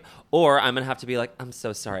 Right. Or I'm going to have to be like, I'm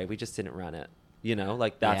so sorry. We just didn't run it.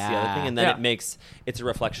 Like that's the other Yeah. thing. And then Yeah. it's a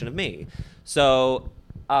reflection of me. So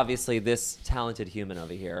obviously this talented human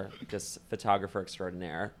over here, this photographer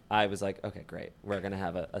extraordinaire, I was like, okay, great. We're going to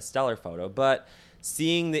have a stellar photo. But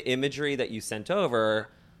seeing the imagery that you sent over,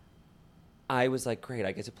 I was like, great,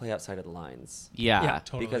 I get to play outside of the lines. Yeah. Yeah.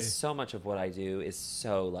 Totally. Because so much of what I do is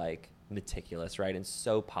so like meticulous, right? And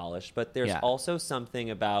so polished. But there's Yeah. also something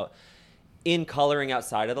about in coloring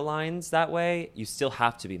outside of the lines that way, you still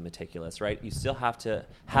have to be meticulous, right? You still have to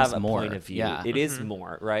have It's a more, point of view. yeah. It is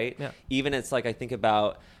more, right? Yeah. Even it's like I think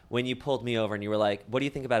about when you pulled me over and you were like, what do you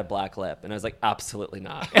think about a black lip? And I was like, absolutely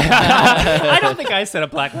not. I don't think I said a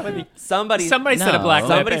black lip. Somebody said a black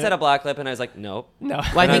lip. Somebody said a black lip, and I was like, nope. No.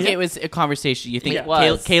 Well, I think it was a conversation. You think Yeah.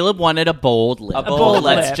 Was. Caleb wanted a bold lip. A bold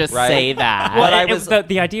Let's lip, just right. say that. What I It- was-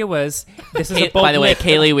 the idea was this is a bold By the way, lip.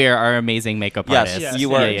 Kaylee Weir, our amazing makeup Yes, artist. you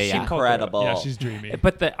were Yeah, yeah, yeah. incredible. Yeah, she's dreamy.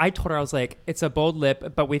 But I told her, I was like, it's a bold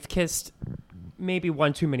lip, but we've kissed maybe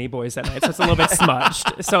one too many boys that night, so it's a little bit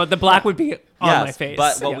smudged. So the black would be on my face.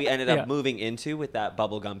 But what Yeah. we ended up Yeah. moving into with that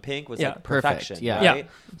bubblegum pink was Yeah. like perfection, Perfect, yeah. right?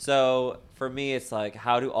 So for me, it's like,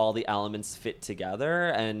 how do all the elements fit together?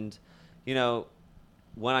 And,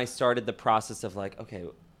 when I started the process of like, okay,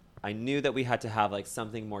 I knew that we had to have like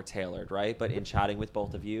something more tailored, right? But in chatting with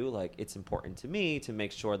both of you, like it's important to me to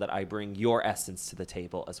make sure that I bring your essence to the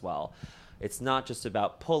table as well. It's not just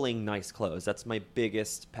about pulling nice clothes. That's my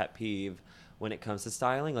biggest pet peeve when it comes to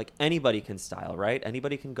styling. Like anybody can style, right?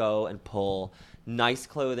 Anybody can go and pull nice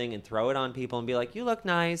clothing and throw it on people and be like, you look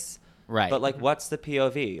nice. Right. But like, what's the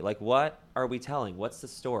POV? Like, what are we telling? What's the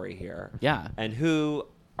story here? Yeah. And who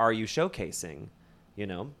are you showcasing?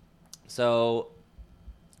 So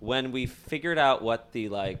when we figured out what the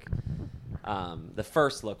the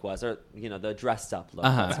first look was, or the dressed up look,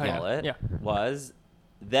 let's call it, was.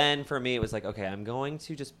 Then for me, it was like, okay, I'm going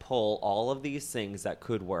to just pull all of these things that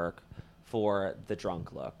could work for the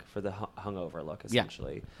drunk look, for the hungover look,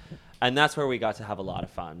 essentially. And that's where we got to have a lot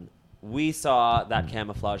of fun. We saw that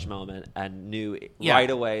camouflage moment and knew right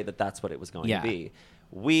away that that's what it was going to be.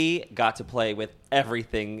 We got to play with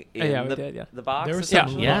everything in the box. There were some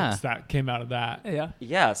looks Yeah. that came out of that. Yeah.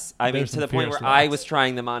 Yes. I mean, There's to the some point where fierce I looks. was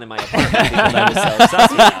trying them on in my apartment because I was so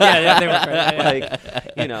obsessed with them. Yeah, they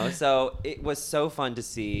were great. So it was so fun to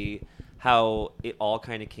see how it all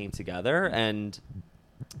kind of came together. And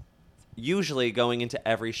usually going into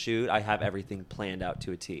every shoot, I have everything planned out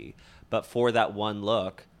to a T. But for that one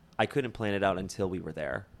look, I couldn't plan it out until we were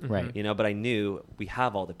there. Right. But I knew we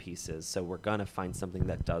have all the pieces, so we're going to find something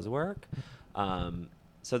that does work.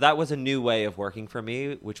 So that was a new way of working for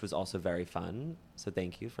me, which was also very fun. So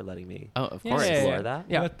thank you for letting me Of course. explore that.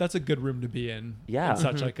 Yeah. That's a good room to be in. Yeah. In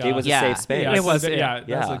such like It was a Yeah. safe space. Yeah, It was, that's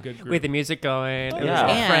yeah. a good group. With the music going, it Yeah.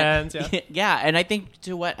 was And- friends. Yeah. yeah, and I think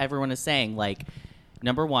to what everyone is saying, like,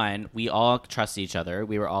 number one, we all trust each other.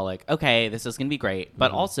 We were all like, okay, this is going to be great.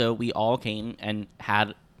 But also, we all came and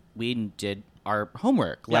we did our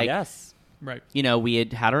homework. Like, yes. Right. we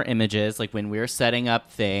had our images, like, when we were setting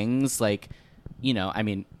up things, like, I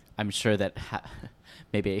mean, I'm sure that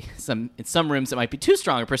maybe in some rooms it might be too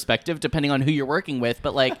strong a perspective depending on who you're working with.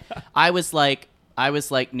 But, like, I was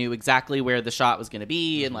knew exactly where the shot was going to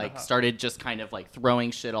be and, like, started just kind of, like, throwing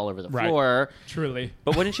shit all over the Right. floor. Truly.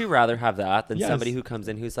 But wouldn't you rather have that than Yes. somebody who comes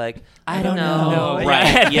in who's like, I don't know. No,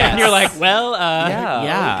 Right. yeah. Yes. And you're like, well, yeah.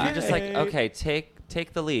 Yeah. You're just like, okay,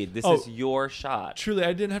 take the lead. This Oh. is your shot. Truly,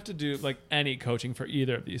 I didn't have to do like any coaching for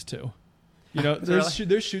either of these two. There's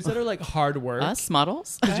shoots that are like hard work Us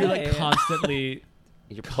models? because you're like Hey. constantly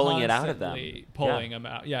You're pulling it out of them. constantly pulling them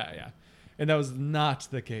out. Yeah. And that was not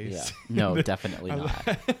the case. Yeah. No, definitely not.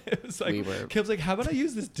 It was like, We were- Caleb's like, how about I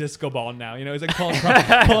use this disco ball now? He's like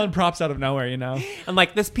pulling props out of nowhere, I'm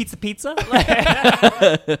like, this pizza?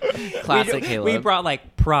 Classic Caleb. We brought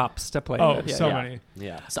like props to play Oh, with. Yeah, so yeah. many.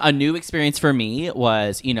 Yeah. So a new experience for me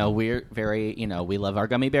was, we're very, we love our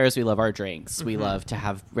gummy bears. We love our drinks. We love to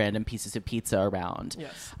have random pieces of pizza around.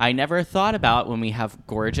 Yes. I never thought about when we have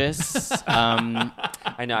gorgeous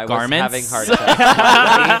I know. I garments. was having heart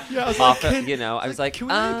attacks. Yeah, I was Off, like, I was like, can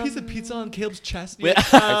we get a piece of pizza on Caleb's chest? I was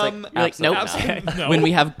like, You're like, nope. absolutely No. When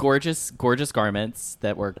we have gorgeous garments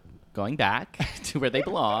that we're going back to where they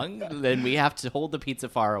belong, then we have to hold the pizza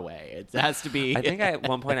far away. It has to be. I think at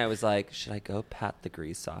one point I was like, should I go pat the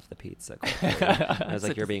grease off the pizza quickly? I was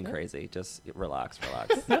like, you're being crazy. Just relax.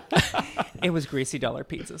 It was greasy dollar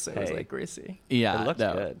pizza, so it was Hey. like greasy. yeah, It looked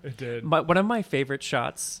no. good. It did. One of my favorite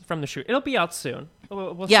shots from the shoot. It'll be out soon.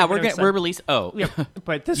 We'll see Yeah, what it we're said. released. Oh, Yeah,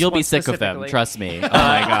 but this you'll be one sick of them. specifically. Trust me. Oh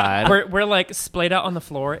my god. We're like splayed out on the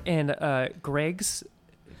floor, and Greg's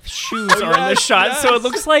shoes are in the yes, shot, so it yes.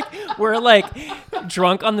 looks like we're like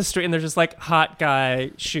drunk on the street, and they're just like hot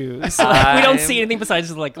guy shoes. Like, we don't see anything besides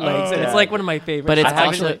his like legs, and it's like one of my favorites. But it's I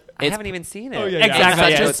actually haven't even seen it. Oh, yeah, It's Exactly,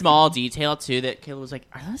 such yeah. a small detail too that Kayla was like,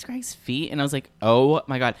 "Are those Greg's feet?" And I was like, "Oh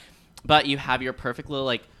my god!" But you have your perfect little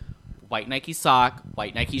like white Nike sock,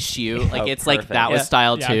 white Nike shoe. Like Oh, it's like perfect. that was Yeah.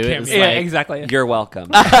 styled Yeah, too. it It can't was be- yeah, like exactly. You're welcome.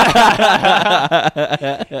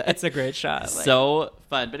 It's a great shot. Like, so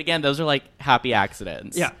fun. But again, those are like happy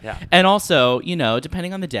accidents. Yeah. Yeah. And also,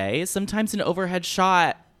 depending on the day, sometimes an overhead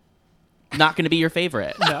shot not going to be your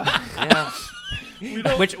favorite. Yeah.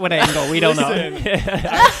 what angle? We don't Listen,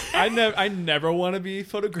 know. I never want to be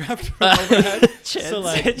photographed from overhead. So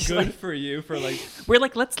like, It's good like- for you for like. We're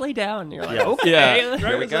like, let's lay down. And you're like, Yeah. okay. Yeah. Right,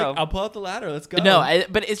 Here we it's like, go. I'll pull out the ladder. Let's go. No,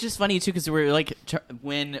 but it's just funny too because we're like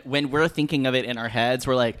when we're thinking of it in our heads,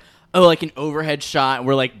 we're like, oh, like an overhead shot.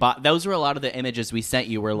 We're like, those were a lot of the images we sent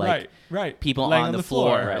you. Were like right. people Laying on the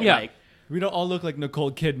floor. Right. Yeah. Like, We don't all look like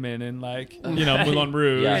Nicole Kidman and like Moulin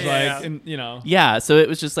Rouge, Yeah. like Yeah. and yeah, so it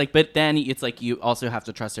was just like, but then it's like you also have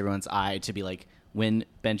to trust everyone's eye to be like when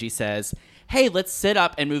Benji says, "Hey, let's sit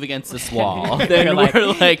up and move against this wall." Then You're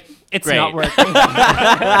we're like, It's great. not working.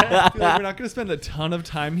 I feel like we're not going to spend a ton of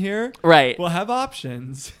time here. Right. We'll have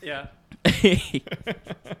options. yeah.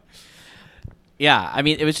 Yeah, I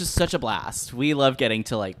mean, it was just such a blast. We love getting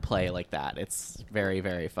to like play like that. It's very,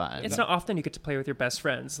 very fun. It's not often you get to play with your best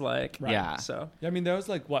friends. Like, Yeah. So Yeah, I mean, there was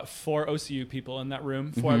like 4 OCU people in that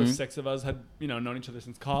room. 4 out of 6 of us had known each other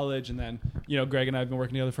since college, and then Greg and I have been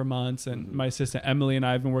working together for months, and my assistant Emily and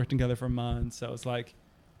I have been working together for months. So it's like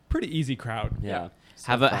pretty easy crowd. Yeah. So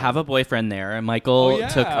have fun. a boyfriend there, and Michael Oh, yeah.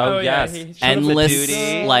 took Oh, yeah, yes. he- endless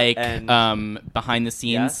Duty like and- behind the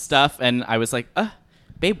scenes Yes. stuff, and I was like,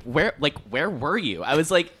 babe, where were you? I was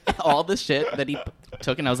like, all the shit that he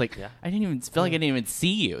took, and I was like, I didn't even feel like I didn't even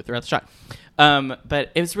see you throughout the shot.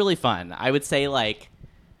 But it was really fun. I would say like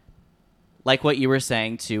what you were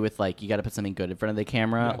saying too, with like you got to put something good in front of the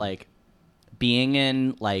camera, like being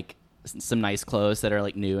in like some nice clothes that are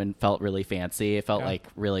like new and felt really fancy. It felt like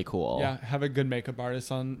really cool. Yeah, have a good makeup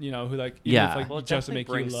artist on, who like even if, like, Well, it just to definitely make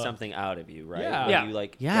you brings look. something out of you, right? Yeah. When Yeah. you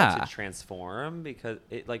like Yeah. get to transform because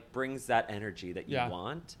it like brings that energy that you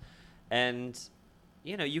want, and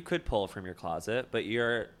you could pull from your closet, but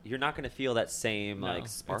you're not going to feel that same like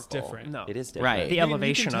sparkle. It's different. No. It is different. Right. The You can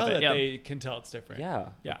elevation tell of it. that Yeah. they can tell it's different. Yeah.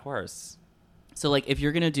 Yeah. Of course. So like if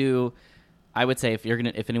you're gonna do, I would say if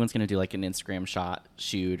anyone's gonna do like an Instagram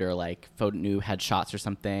shoot or like new headshots or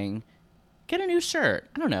something, get a new shirt.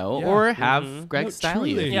 I don't know, Yeah. or have Greg No, style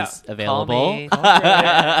you truly. if he's Yeah. available.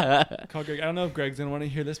 Call Greg. I don't know if Greg's gonna want to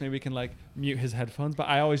hear this. Maybe we can like mute his headphones. But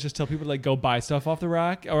I always just tell people to like go buy stuff off the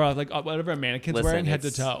rack or like whatever a mannequin's Listen, wearing, head to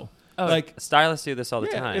it's- toe. Oh, like Stylists do this all the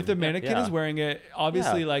time. if the mannequin Yeah. is wearing it,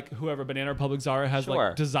 obviously Yeah. like whoever Banana Republic Zara has Sure.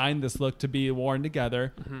 like designed this look to be worn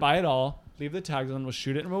together. Buy it all, leave the tags on, we'll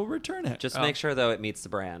shoot it, and we'll return it. Just make sure though it meets the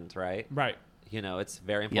brand, right? right. It's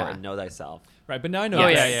very important. Yeah. Know thyself. Right, but now I know. Oh,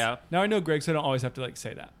 Greg. yeah, yeah. Now I know Greg, so I don't always have to like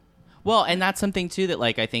say that. Well, and that's something too that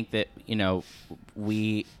like I think that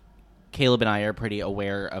Caleb and I are pretty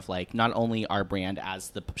aware of like not only our brand as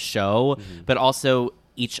the show, but also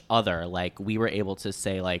each other. Like we were able to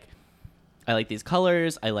say like, I like these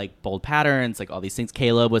colors, I like bold patterns, like all these things.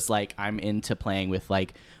 Caleb was like, I'm into playing with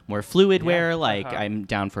like more fluid wear, like I'm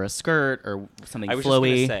down for a skirt or something I was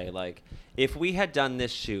flowy. just gonna say, like, if we had done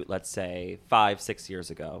this shoot, let's say 5-6 years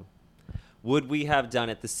ago, would we have done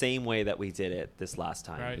it the same way that we did it this last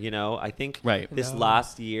time? Right. I think Right. this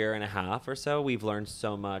last year and a half or so, we've learned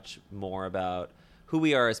so much more about who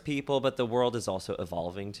we are as people, but the world is also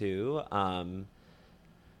evolving too.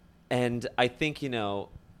 And I think,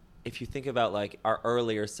 if you think about like our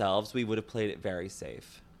earlier selves, we would have played it very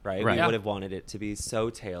safe, right? Right. We Yeah. would have wanted it to be so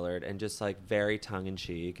tailored and just like very tongue in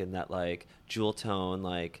cheek and that like jewel tone,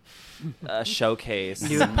 like showcase.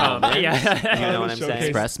 Nude pump. moment. Yeah. You know what I'm Showcase. saying?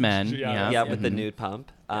 Express Men, Yeah. Yeah, with the nude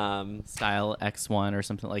pump. Style X1 or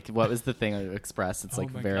something like. What was the thing at Express? It's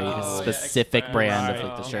like my very God. Oh, yeah, specific Express. brand Right. of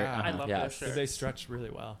like the shirt. Yeah. I love Yes. those shirts. They stretch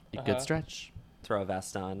really well. Good stretch. Throw a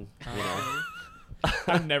vest on.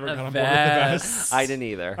 I've never A gone on board with the vest. vest. I didn't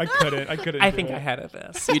either. I couldn't. I do think it. I had a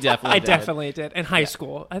vest. You definitely I did. definitely did. In high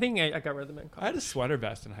school. I think I got rid of them in I had college. a sweater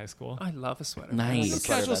vest in high school. I love a sweater. Nice. vest.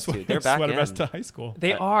 Sweater Casual vest, too. sweater, They're back sweater in. vest to high school.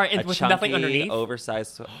 They are, and A with chunky, nothing underneath.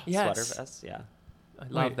 oversized Yes. sweater vest. Yeah. I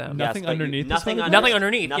love Wait, them. no- Nothing Yes, but underneath the Nothing sweater under. Nothing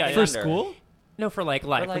underneath, yeah, Nothing yeah. For under. school? No, for like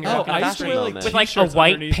life. like, when you're oh, walking I down used the to street. wear, like, with like a t-shirts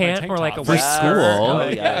white underneath my pant tank or like a tops. For white school? Oh,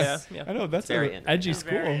 Yeah, yes. yeah. I know that's Very an in. edgy Yeah,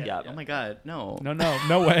 school. very in. Yeah. Oh my god, no.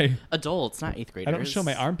 No way. Adults, not 8th graders. I don't show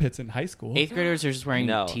my armpits in high school. 8th graders are just wearing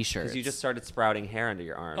No, t-shirts. because you just started sprouting hair under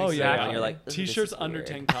your arms. Oh yeah, and you're like "Ugh, this t-shirts is under weird."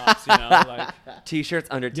 tank tops. Like T-shirts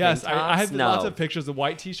under tank yes, tops. I have no. lots of pictures of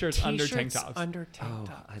white t-shirts under tank T-shirts tops. Under tank Oh,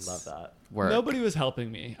 tops. I love that. work. Nobody was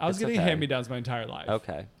helping me. I was It's getting okay. hand-me-downs my entire life.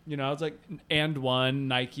 Okay. I was like and one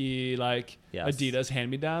Nike like Yes. Adidas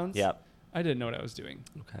hand-me-downs. Yep. I didn't know what I was doing.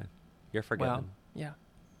 Okay. You're forgiven. Well, yeah.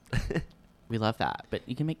 We love that, but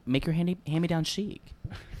you can make your hand-me-down chic.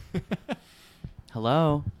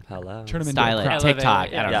 Hello, Hello. Turn 'em into style a it. crop.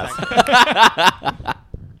 TikTok. Yeah, I don't Yes. know.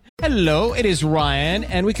 Hello, it is Ryan,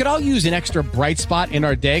 and we could all use an extra bright spot in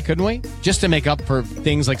our day, couldn't we? Just to make up for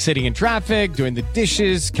things like sitting in traffic, doing the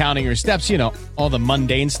dishes, counting your steps, all the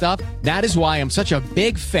mundane stuff. That is why I'm such a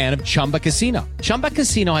big fan of Chumba Casino. Chumba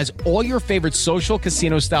Casino has all your favorite social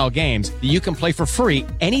casino-style games that you can play for free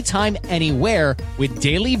anytime, anywhere with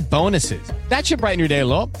daily bonuses. That should brighten your day a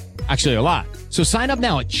little. Actually, a lot. So sign up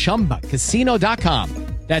now at ChumbaCasino.com.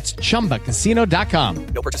 That's ChumbaCasino.com.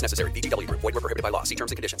 No purchase necessary. VGW Group. Void where prohibited by law. See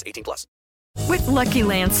terms and conditions. 18+. With Lucky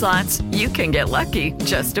Land Slots, you can get lucky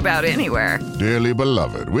just about anywhere. Dearly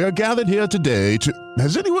beloved, we are gathered here today to...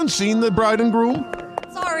 Has anyone seen the bride and groom?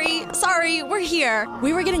 Sorry, we're here.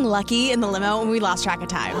 We were getting lucky in the limo and we lost track of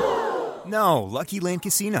time. No, Lucky Land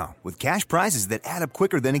Casino, with cash prizes that add up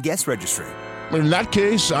quicker than a guest registry. In that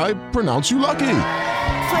case, I pronounce you lucky.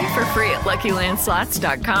 Play for free at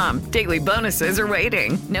LuckyLandSlots.com. Daily bonuses are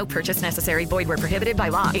waiting. No purchase necessary. Void where prohibited by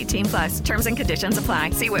law. 18+. Terms and conditions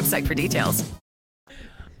apply. See website for details.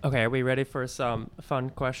 Okay, are we ready for some fun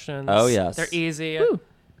questions? Oh, yes. They're easy.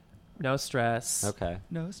 No stress. Okay.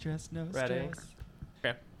 No stress, no Ready? stress.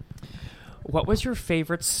 Okay. What was your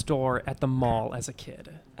favorite store at the mall as a kid?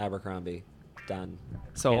 Abercrombie. Done.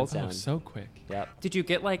 Sold. Hands down. Oh, so quick. Yep. Did you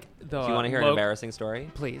get like the? Do you want to hear an embarrassing story?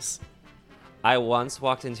 Please. I once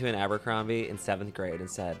walked into an Abercrombie in 7th grade and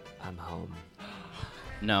said, "I'm home."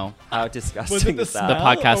 No. How disgusting the is that? The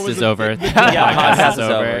podcast is over. Yeah, podcast is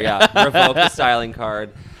over. Yeah, revoke the styling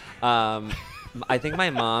card. I think my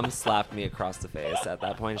mom slapped me across the face at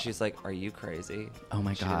that point. She's like, "Are you crazy?" Oh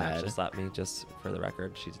my She didn't God. actually slap me, just for the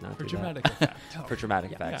record. She did not For do dramatic that. effect. For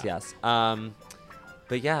dramatic effects, Yeah. yes.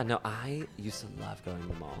 But yeah, no, I used to love going to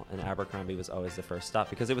the mall, and Abercrombie was always the first stop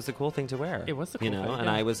because it was a cool thing to wear. It was the you cool know, thing, and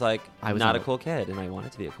yeah. I was like, I was not a not- cool kid, and I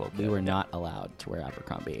wanted to be a cool kid. We were not allowed to wear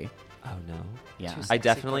Abercrombie. Oh no. Yeah. I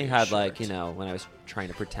definitely for your had like, shirt. when I was trying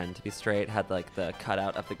to pretend to be straight, had like the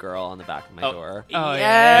cutout of the girl on the back of my door. Oh, And I was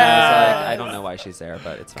yeah. like, I don't know why she's there,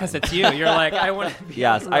 but it's fine. Because it's you. You're like, I want to be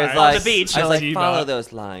Yes, I was on like, the beach. I was like, Diva. follow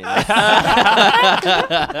those lines.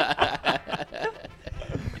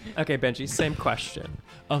 Okay, Benji, same question.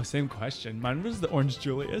 Oh, same question. Mine was the Orange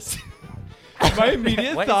Julius. My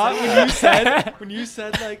immediate What is thought that? when you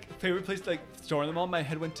said like favorite place to like store in the mall, my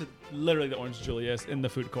head went to literally the Orange Julius in the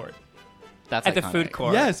food court. That's At the iconic. food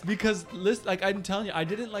court. Yes, because like I'm telling you, I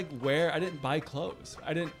didn't buy clothes.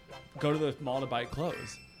 I didn't go to the mall to buy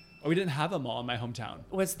clothes. Or we didn't have a mall in my hometown.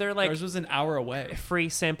 Was there like Ours was an hour away. free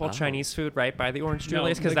sample Chinese food right by the Orange No,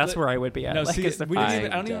 Julius? Because like that's where I would be at. No, Like, see, is the we free- didn't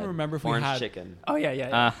even, I don't I'm even dead. remember if we Orange had chicken. Oh yeah,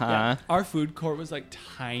 yeah. Uh-huh. yeah. Our food court was like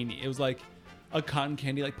tiny. It was like a cotton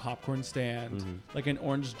candy like popcorn stand, like an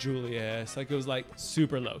Orange Julius. Like it was like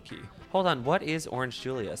super low key. Hold on, what is Orange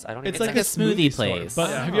Julius? I don't It's even like like a a smoothie store. place. But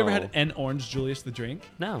have you ever Oh. had an Orange Julius the drink?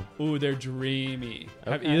 No. Ooh, they're dreamy.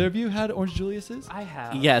 Have Okay. either of you had Orange Juliuses? I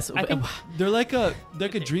have. Yes. I think They're like a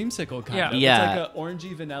dreamsicle kind Yeah. of. Yeah. It's like a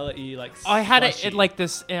orangey vanilla-y like. I had it slushy. at like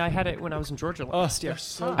this. I had it when I was in Georgia Oh, last year. they're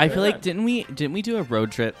so I feel good. like didn't we do a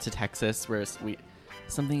road trip to Texas where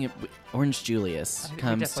Orange Julius I think we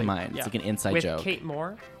comes to definitely- mind. yeah. It's like an inside With joke. Kate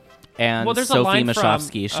Moore. And Well, there's a Sophie line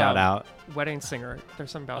Mashofsky, from, shout out. Wedding Singer. There's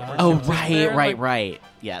something about. Oh, Orange Julius. They're, right. like,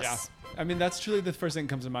 Yes. Yeah. I mean, that's truly the first thing that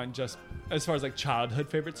comes to mind. Just as far as like childhood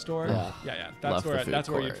favorite store. Yeah. Yeah. Love the food That's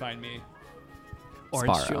where court. you'd find me.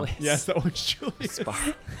 Orange Sparrow. Julius. Yes, the Orange Julius.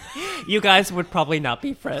 You guys would probably not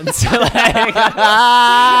be friends.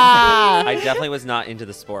 I definitely was not into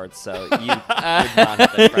the sports, so you would not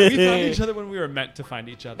have been friends. We found each other when we were meant to find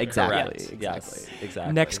each other. Exactly. Correct. Yes,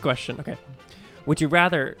 exactly. Next question. Okay. Would you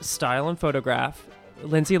rather style and photograph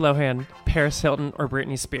Lindsay Lohan, Paris Hilton, or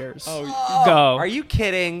Britney Spears? Oh, Go. Are you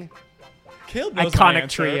kidding? Caleb knows my Iconic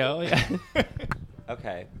answer. trio. Yeah.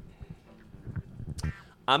 Okay.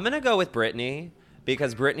 I'm going to go with Britney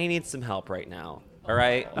because Britney needs some help right now. All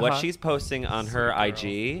right? What Uh-huh. she's posting on her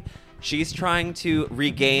IG, she's trying to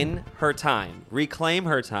regain her time, reclaim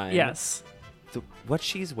her time. Yes. What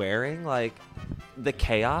she's wearing, like the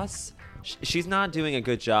chaos, she's not doing a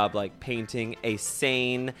good job like painting a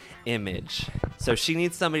sane image. So she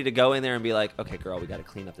needs somebody to go in there and be like, okay, girl, we got to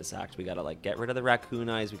clean up this act. We got to like get rid of the raccoon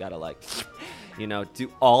eyes. We got to like,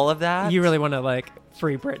 do all of that. You really want to like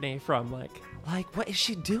free Britney from like. Like, what is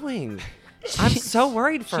she doing? I'm so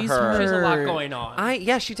worried for she's her. There's a lot going on.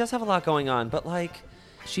 Yeah, she does have a lot going on, but like,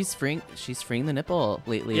 She's freeing the nipple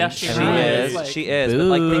lately. Yeah, she she is. is, Like, she is. But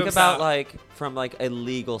like, think boobs about out. like from like a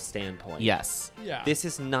legal standpoint. Yes. Yeah. This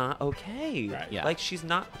is not okay. Right. Yeah. Like she's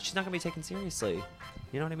not gonna be taken seriously.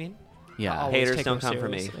 You know what I mean? Yeah. Always Haters take don't her come for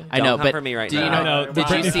me. seriously. I know, Don't come but for me right do you now. know- I know. Did the you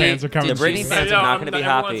Britney see- fans are coming did The for you Britney you. see- fans are not going to be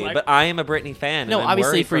Everyone's happy, like- but I am a Britney fan. and I'm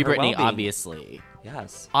Obviously worried free for her Britney. well-being. Obviously.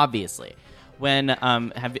 Yes. Obviously. When I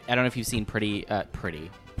don't know if you've seen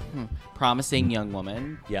Promising Young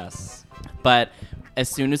Woman, Yes. but as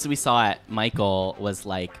soon as we saw it, Michael was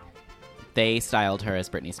like, they styled her as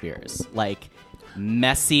Britney Spears, like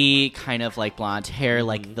messy, kind of like blonde hair,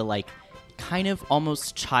 like the like kind of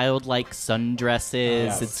almost childlike sundresses.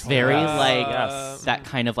 Yes. It's very Yes. like Yes. that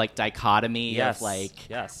kind of like dichotomy Yes. of like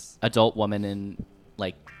Yes. adult woman in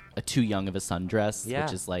like a too young of a sundress, Yeah.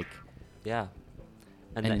 which is like Yeah.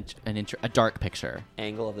 And the a dark picture.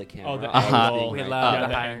 angle of the camera. Oh, the always angle. being We right love there. the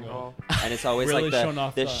the angle. And it's always Really like showing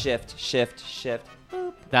off the the- shift.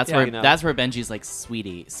 That's Yeah. where You know. that's where Benji's like,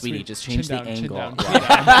 sweetie, just change Chin the down, chin angle. down, chin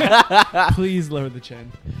down. Please lower the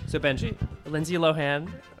chin. So Benji, Lindsay Lohan,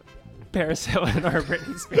 Paris Hilton, or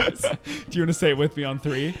Britney Spears? Do you want to say it with me on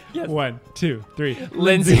 3? Yes. 1, 2, 3.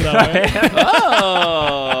 Lindsay Lohan.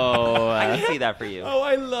 Oh, I can see that for you. Oh,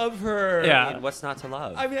 I love her. Yeah. I mean, what's not to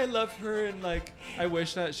love? I mean, I love her, and like, I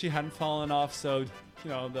wish that she hadn't fallen off so,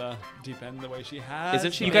 the deep end the way she has.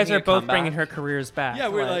 Isn't she You guys making are a both comeback? bringing her careers back. Yeah,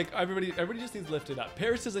 we're like everybody just needs lifted up.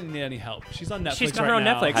 Paris doesn't need any help. She's on Netflix. She's got right her own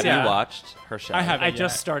now. Netflix, Have yeah. you watched her show? I haven't. I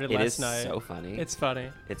just yet. started It last is night. so funny. It's funny.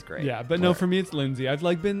 It's great. Yeah, but no, for me it's Lindsay. I've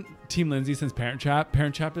like been Team Lindsay since Parent Trap.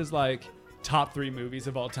 Parent Trap is like top 3 movies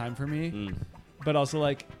of all time for me. Mm. But also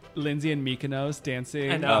like Lindsay and Mykonos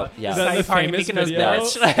dancing. I know. Oh, yeah. The Sky Party famous Mykonos video.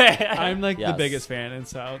 bitch. I'm like the Yes. biggest fan, and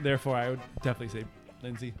so therefore I would definitely say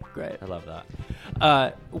Lindsay. Great. I love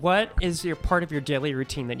that. What is your part of your daily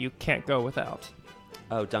routine that you can't go without?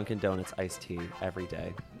 Oh, Dunkin' Donuts iced tea every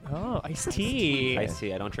day. Oh, iced tea. Iced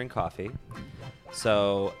tea. I don't drink coffee.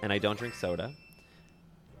 So, and I don't drink soda.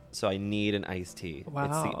 So I need an iced tea. Wow.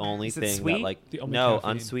 It's the only Is it thing sweet? that like The only no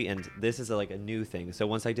caffeine. unsweetened. This is like a new thing. So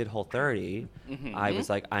once I did Whole30, I was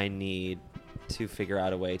like, I need to figure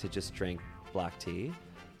out a way to just drink black tea.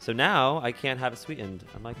 So now I can't have it sweetened.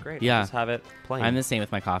 I'm like, great. Yeah. I'll just have it plain. I'm the same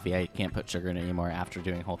with my coffee. I can't put sugar in it anymore after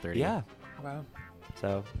doing Whole30. Yeah. Wow.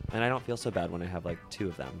 So, and I don't feel so bad when I have like 2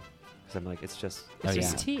 of them because I'm like, it's just It's Oh,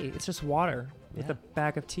 just yeah. tea. It's just water with Yeah. a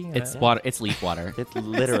bag of tea in It's it. water. It's leaf water. it's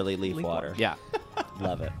literally leaf Leaf water. Yeah.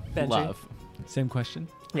 Love it. Benji? Love. Same question.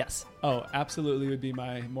 Yes. Oh, absolutely would be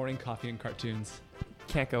my morning coffee and cartoons.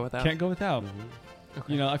 Can't go without. Can't go without.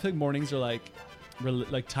 Okay. You know, I feel like mornings are like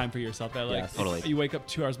time for yourself. That like Yes. Totally. you wake up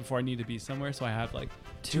 2 hours before I need to be somewhere, so I have like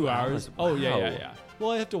 2 2 hours. hours? Oh yeah, Wow. yeah.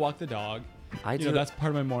 Well, I have to walk the dog. I You do. know, that's part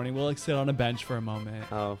of my morning. We'll like sit on a bench for a moment,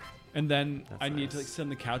 oh, and then That's I need to nice. like sit on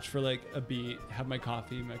the couch for like a beat, have my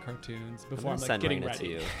coffee, my cartoons before I'm I'm, gonna like send getting Raina ready.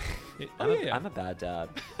 to you. Oh, I'm, yeah. I'm a bad dad.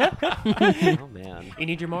 Oh man. You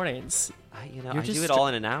need your mornings. I You're do just it all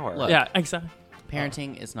in an hour. Look. Yeah, exactly.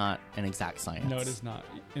 Parenting is not an exact science. No, it is not.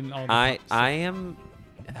 In all the I cups. am.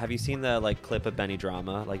 Have you seen the like clip of Benny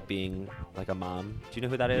Drama like being like a mom? Do you know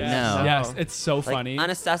who that is? Yes. No. Yes, it's so Like, funny.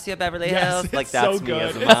 Anastasia Beverly Yes, Hills. Like it's that's so me good.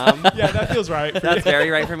 as a mom. Yeah, that feels right. That's very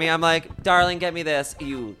right for me. I'm like, darling, get me this.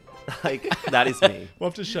 You like that is me. We'll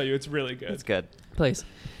have to show you. It's really good. It's good. Please.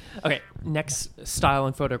 Okay, next style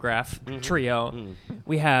and photograph trio.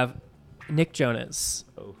 We have Nick Jonas,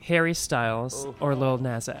 Oh. Harry Styles, Oh. or Lil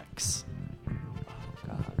Nas X. Oh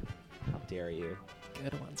God, how dare you?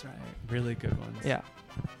 Good ones, right? Really good ones. Yeah.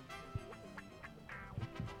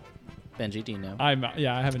 Benji, do you know? I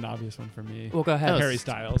have an obvious one for me. Well, go ahead. Harry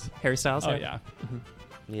Styles. Harry Styles? Oh yeah,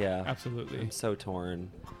 Yeah, absolutely. I'm so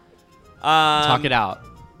torn. Talk it out.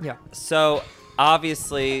 Yeah. So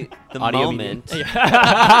obviously the Audio moment. medium.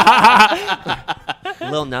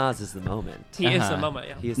 Lil Nas is the moment. He is the Uh-huh. moment,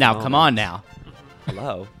 yeah. He is the Now, come moment. on now.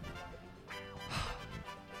 Hello.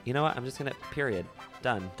 You know what? I'm just gonna period.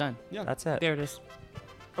 Done. Done. Yeah, That's it. There it is.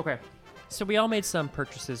 Okay. So we all made some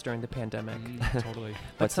purchases during the pandemic. totally.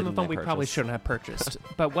 But What some of didn't them I we probably purchase? shouldn't have purchased.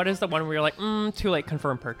 But what is the one where you're like, too late,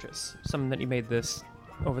 confirm purchase? Something that you made this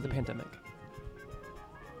over the pandemic.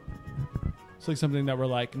 It's like something that we're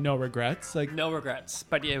like no regrets. Like No regrets.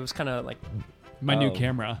 But yeah, it was kind of like, my new Oh.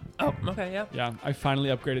 camera. oh, okay, yeah. Yeah, I finally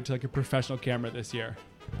upgraded to like a professional camera this year.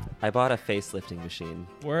 I bought a facelifting machine.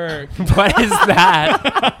 Work. What is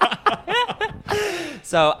that?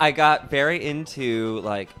 So I got very into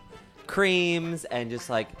like creams and just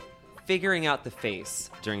like figuring out the face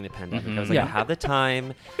during the pandemic. I was like, Yeah. I have the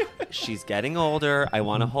time. She's getting older. I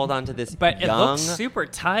want to hold on to this But it young. looks super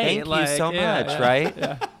tight. Thank like, you so yeah, much, yeah. right?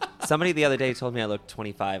 Yeah. Somebody the other day told me I looked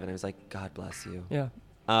 25, and I was like, God bless you. Yeah.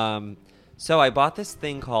 So I bought this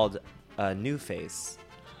thing called New Face,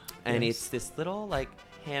 and Yes. it's this little like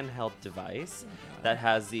handheld device that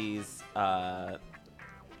has these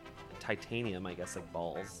titanium, I guess, like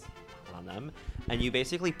balls on them, and you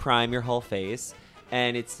basically prime your whole face,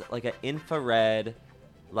 and it's like an infrared,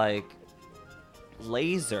 like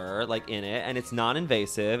laser like in it, and it's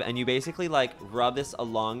non-invasive, and you basically like rub this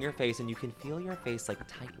along your face, and you can feel your face like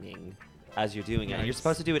tightening as you're doing it. And you're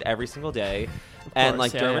supposed to do it every single day, and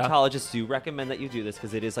like course, yeah, yeah. dermatologists do recommend that you do this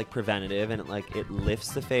because it is like preventative, and it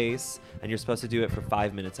lifts the face, and you're supposed to do it for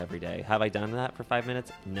 5 minutes every day. Have I done that for 5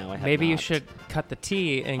 minutes? No, I have Maybe you not. should cut the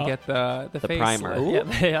tea and get the face primer. lit.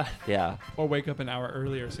 Yeah, yeah. Yeah, Or wake up an hour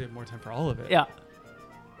earlier so you have more time for all of it. Yeah.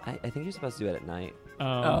 I think you're supposed to do it at night.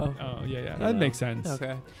 Oh, yeah. That know. makes sense.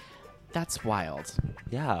 Okay. That's wild.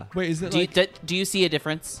 Yeah. Wait, is it Do, like you, do you see a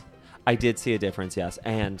difference? I did see a difference, yes.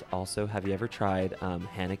 And also, have you ever tried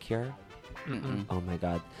Hanacure? Mm-mm. Oh my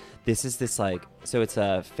god. This is this like, so it's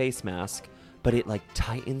a face mask, but it like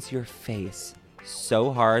tightens your face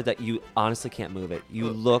so hard that you honestly can't move it. You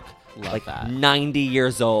look Love like that. 90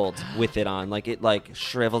 years old with it on. Like it like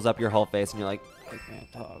shrivels up your whole face, and you're like, I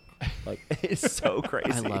can't talk. Like it's so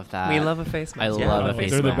crazy. I love that. We love a face I mask. Yeah. love a face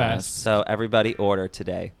They're the mask. best. So everybody order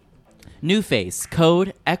today. New Face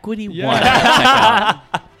code equity1 Yeah. at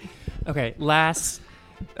checkout. Okay, last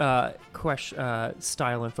question,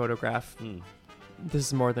 style and photograph. This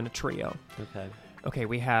is more than a trio. Okay. Okay,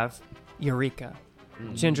 we have Eureka,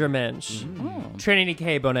 Ginger Minch, Trinity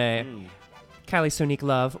K. Bonet, Kylie Sonique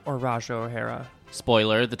Love, or Raja O'Hara.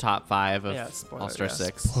 Spoiler: the top 5 of Yeah, spoiler, All Star yes.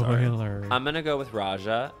 6. spoiler? I'm gonna go with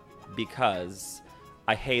Raja because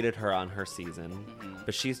I hated her on her season,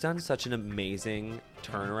 but she's done such an amazing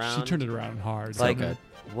turnaround. She turned it around hard. Like good.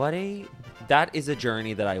 that is a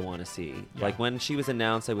journey that I want to see. Like when she was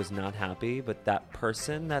announced, I was not happy, but that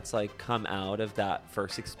person that's like come out of that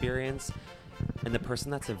first experience and the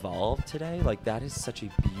person that's evolved today, like that is such a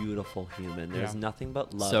beautiful human. There's nothing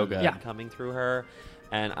but love So good. coming through her,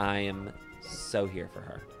 and I am so here for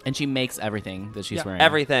her. And she makes everything that she's wearing.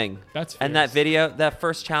 Everything. That's and fierce. that video, that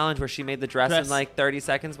first challenge where she made the dress in like 30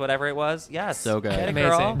 seconds, whatever it was. Yes. So good. Get it,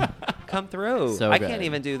 Amazing. girl. Come through. So I good. can't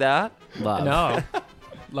even do that. Love. No.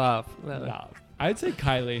 Love. I'd say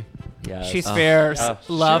Kylie. Yeah. She's fierce.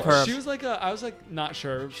 Love her. She was like I was like not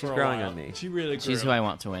sure. She's for a growing while. on me. She really grew. She's who I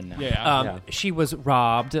want to win now. Yeah. She was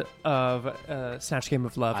robbed of Snatch Game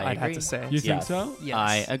of Love, I'd have agree. to say. You think so? Yes.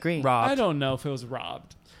 I agree. Robbed. I don't know if it was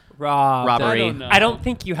robbed. Robbed. Robbery. I don't know. I don't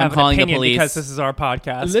think you I'm have an calling the opinion police. because this is our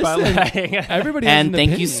podcast. Listen, but like- everybody has And an thank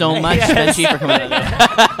you opinion. so much, Benji, for coming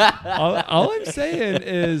on. all I'm saying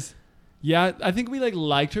is, yeah, I think we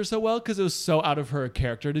liked her so well because it was so out of her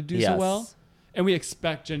character to do so Yes. well, and we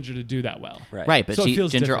expect Ginger to do that well. Right, but So it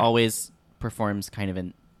feels Ginger different. always performs kind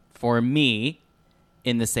of for me,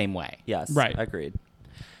 in the same way. Yes. Right. Agreed.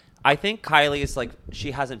 I think Kylie is like,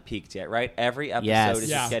 she hasn't peaked yet, right? Every episode Yes. is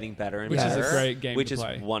Yeah. just getting better and Which is better. a great game Which to is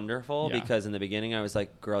play. wonderful Yeah. because in the beginning I was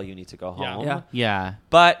like, girl, you need to go Yeah. home. Yeah. Yeah.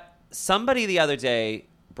 But somebody the other day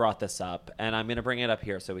brought this up, and I'm going to bring it up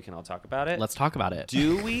here so we can all talk about it. Let's talk about it.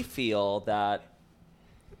 Do we feel that,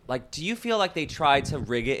 do you feel like they tried to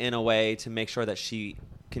rig it in a way to make sure that she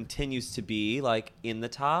continues to be, in the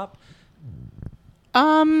top?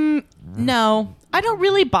 No. I don't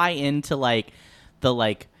really buy into,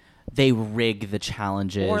 they rig the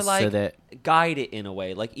challenges Or, so that... guide it in a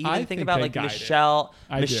way. Even I think think about, they guide it. Michelle.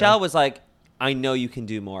 I do. Michelle was like, I know you can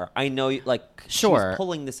do more. I know, you, she Sure. was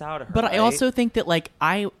pulling this out of her. But right? I also think that,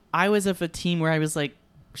 I was of a team where I was like,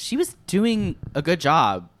 she was doing a good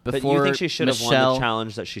job before But you think she should have won Michelle- the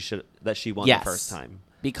challenge that she won Yes. the first time?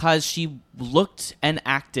 Because she looked and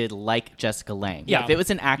acted like Jessica Lange. Yeah. If it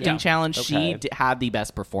was an acting Yeah. challenge, Okay. she had the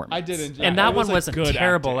best performance. I didn't. and yeah, that it one was a good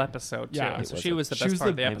terrible acting. episode, too. Yeah, So she was the best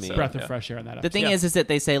part of the episode. breath of yeah. fresh air in that The episode. thing is that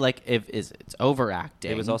they say it's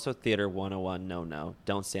overacting. It was also Theater 101. No.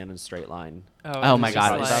 Don't stand in a straight line. Oh my it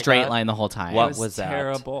god, was it was like- straight line the whole time. What was was that?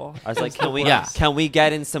 terrible. I was like, It was the can we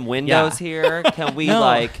get in some windows here? Can we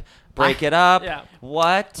No. break it up? Yeah.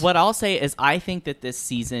 What? What I'll say is I think that this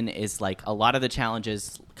season is a lot of the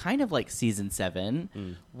challenges, kind of like season 7,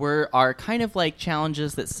 are kind of like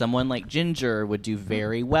challenges that someone like Ginger would do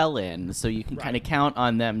very well in. So you can kind of count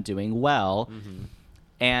on them doing well. Mm-hmm.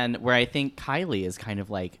 And where I think Kylie is kind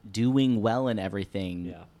of doing well in everything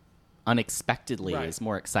Yeah. unexpectedly Right. is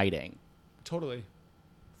more exciting Totally.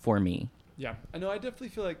 for me. Yeah, I know. I definitely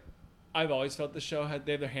feel like I've always felt the show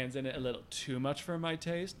they have their hands in it a little too much for my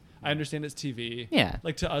taste. I understand it's TV. Yeah.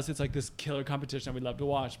 To us, it's this killer competition we love to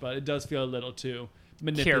watch, but it does feel a little too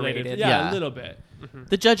manipulated. Curated. Yeah, Yeah. a little bit.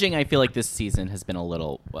 The judging, I feel like this season has been a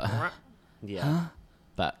little, Yeah.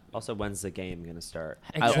 but Also, when's the game going to start?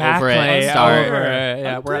 Over it. Exactly. Start. Over it.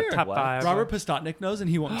 Yeah, I'm we're at clear. top What? 5. Robert Postotnik knows, and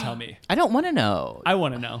he won't tell me. I don't want to know. I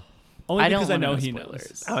want to know. Only I don't because I wanna know know he spoilers.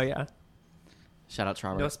 knows. Oh, yeah. Shout out to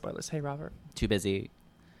Robert. No spoilers. Hey, Robert. Too busy.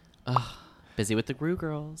 Ugh, busy with the Gru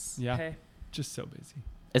girls. Yeah, Hey. just so busy.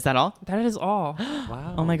 Is that all? That is all.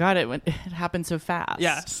 Wow. Oh my god, it happened so fast.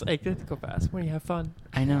 Yes. It did go fast when you have fun.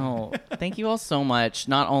 I know. Thank you all so much,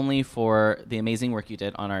 not only for the amazing work you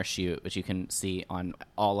did on our shoot, which you can see on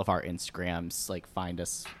all of our Instagrams, find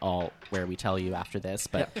us all where we tell you after this,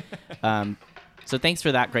 but so thanks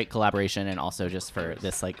for that great collaboration and also just for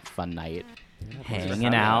this fun night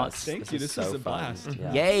hanging out. Thank you. This was a blast.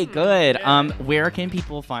 Yeah. Yay, good. Where can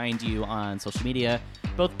people find you on social media,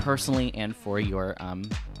 both personally and for your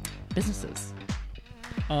businesses?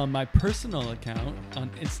 My personal account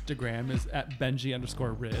on Instagram is at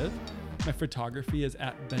Benji_Riv. My photography is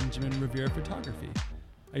at Benjamin Revere Photography.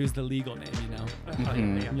 I use the legal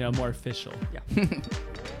name, more official. Yeah.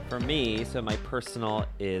 For me, so my personal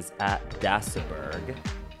is at Dassaberg,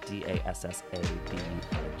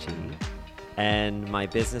 DASSABRG. And my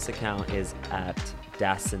business account is at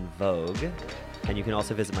Dassin Vogue. And you can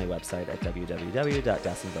also visit my website at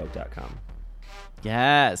www.dassinvogue.com.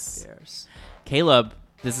 Yes. Cheers. Caleb,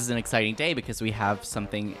 this is an exciting day because we have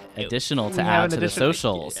something additional to We have add an to the additional-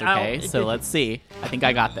 socials. I'll- Okay, so let's see. I think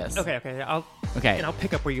I got this. Okay. Okay. And I'll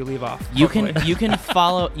pick up where you leave off. You hopefully. can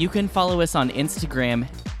follow us on Instagram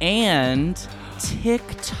and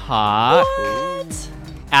TikTok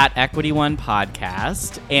at Equity One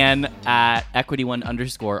Podcast and at Equity One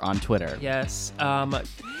 _ on Twitter. Yes.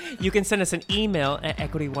 You can send us an email at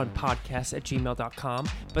equity1podcast@gmail.com.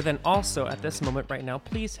 But then also at this moment right now,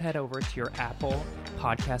 please head over to your Apple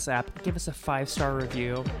Podcast app. Give us a 5-star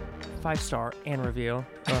review. 5-star and review.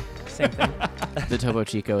 Same thing. The Topo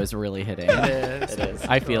Chico is really hitting. It is.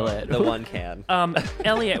 I feel it. The one can.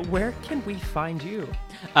 Elliot, where can we find you?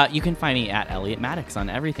 You can find me at Elliot Maddox on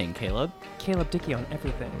everything, Caleb. Caleb Dickey on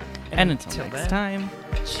everything. And until next then, time,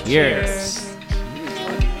 cheers.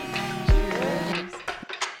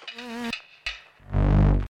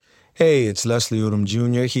 Hey, it's Leslie Odom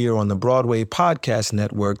Jr. here on the Broadway Podcast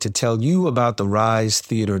Network to tell you about the Rise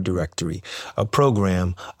Theater Directory, a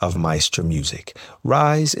program of Maestro Music.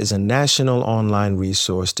 Rise is a national online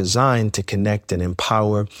resource designed to connect and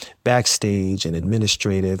empower backstage and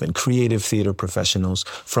administrative and creative theater professionals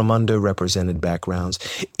from underrepresented backgrounds.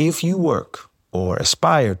 If you work or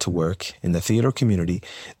aspire to work in the theater community,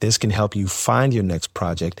 this can help you find your next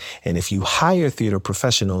project. And if you hire theater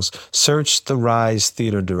professionals, search the Rise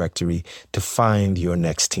Theater Directory to find your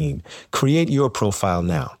next team. Create your profile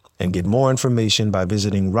now and get more information by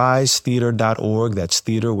visiting risetheater.org. That's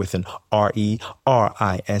theater with an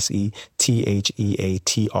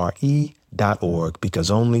RISETHEATRE.org, because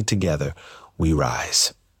only together we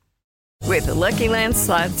rise. With the Lucky Land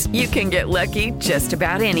Slots, you can get lucky just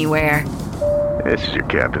about anywhere. This is your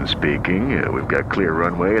captain speaking. We've got clear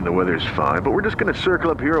runway and the weather's fine, but we're just going to circle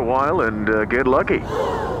up here a while and get lucky.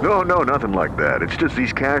 No, nothing like that. It's just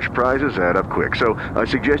these cash prizes add up quick. So I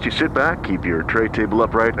suggest you sit back, keep your tray table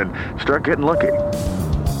upright, and start getting lucky.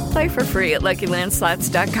 Play for free at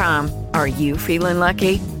LuckyLandSlots.com. Are you feeling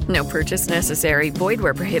lucky? No purchase necessary. Void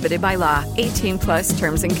where prohibited by law. 18+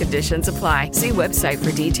 terms and conditions apply. See website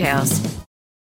for details.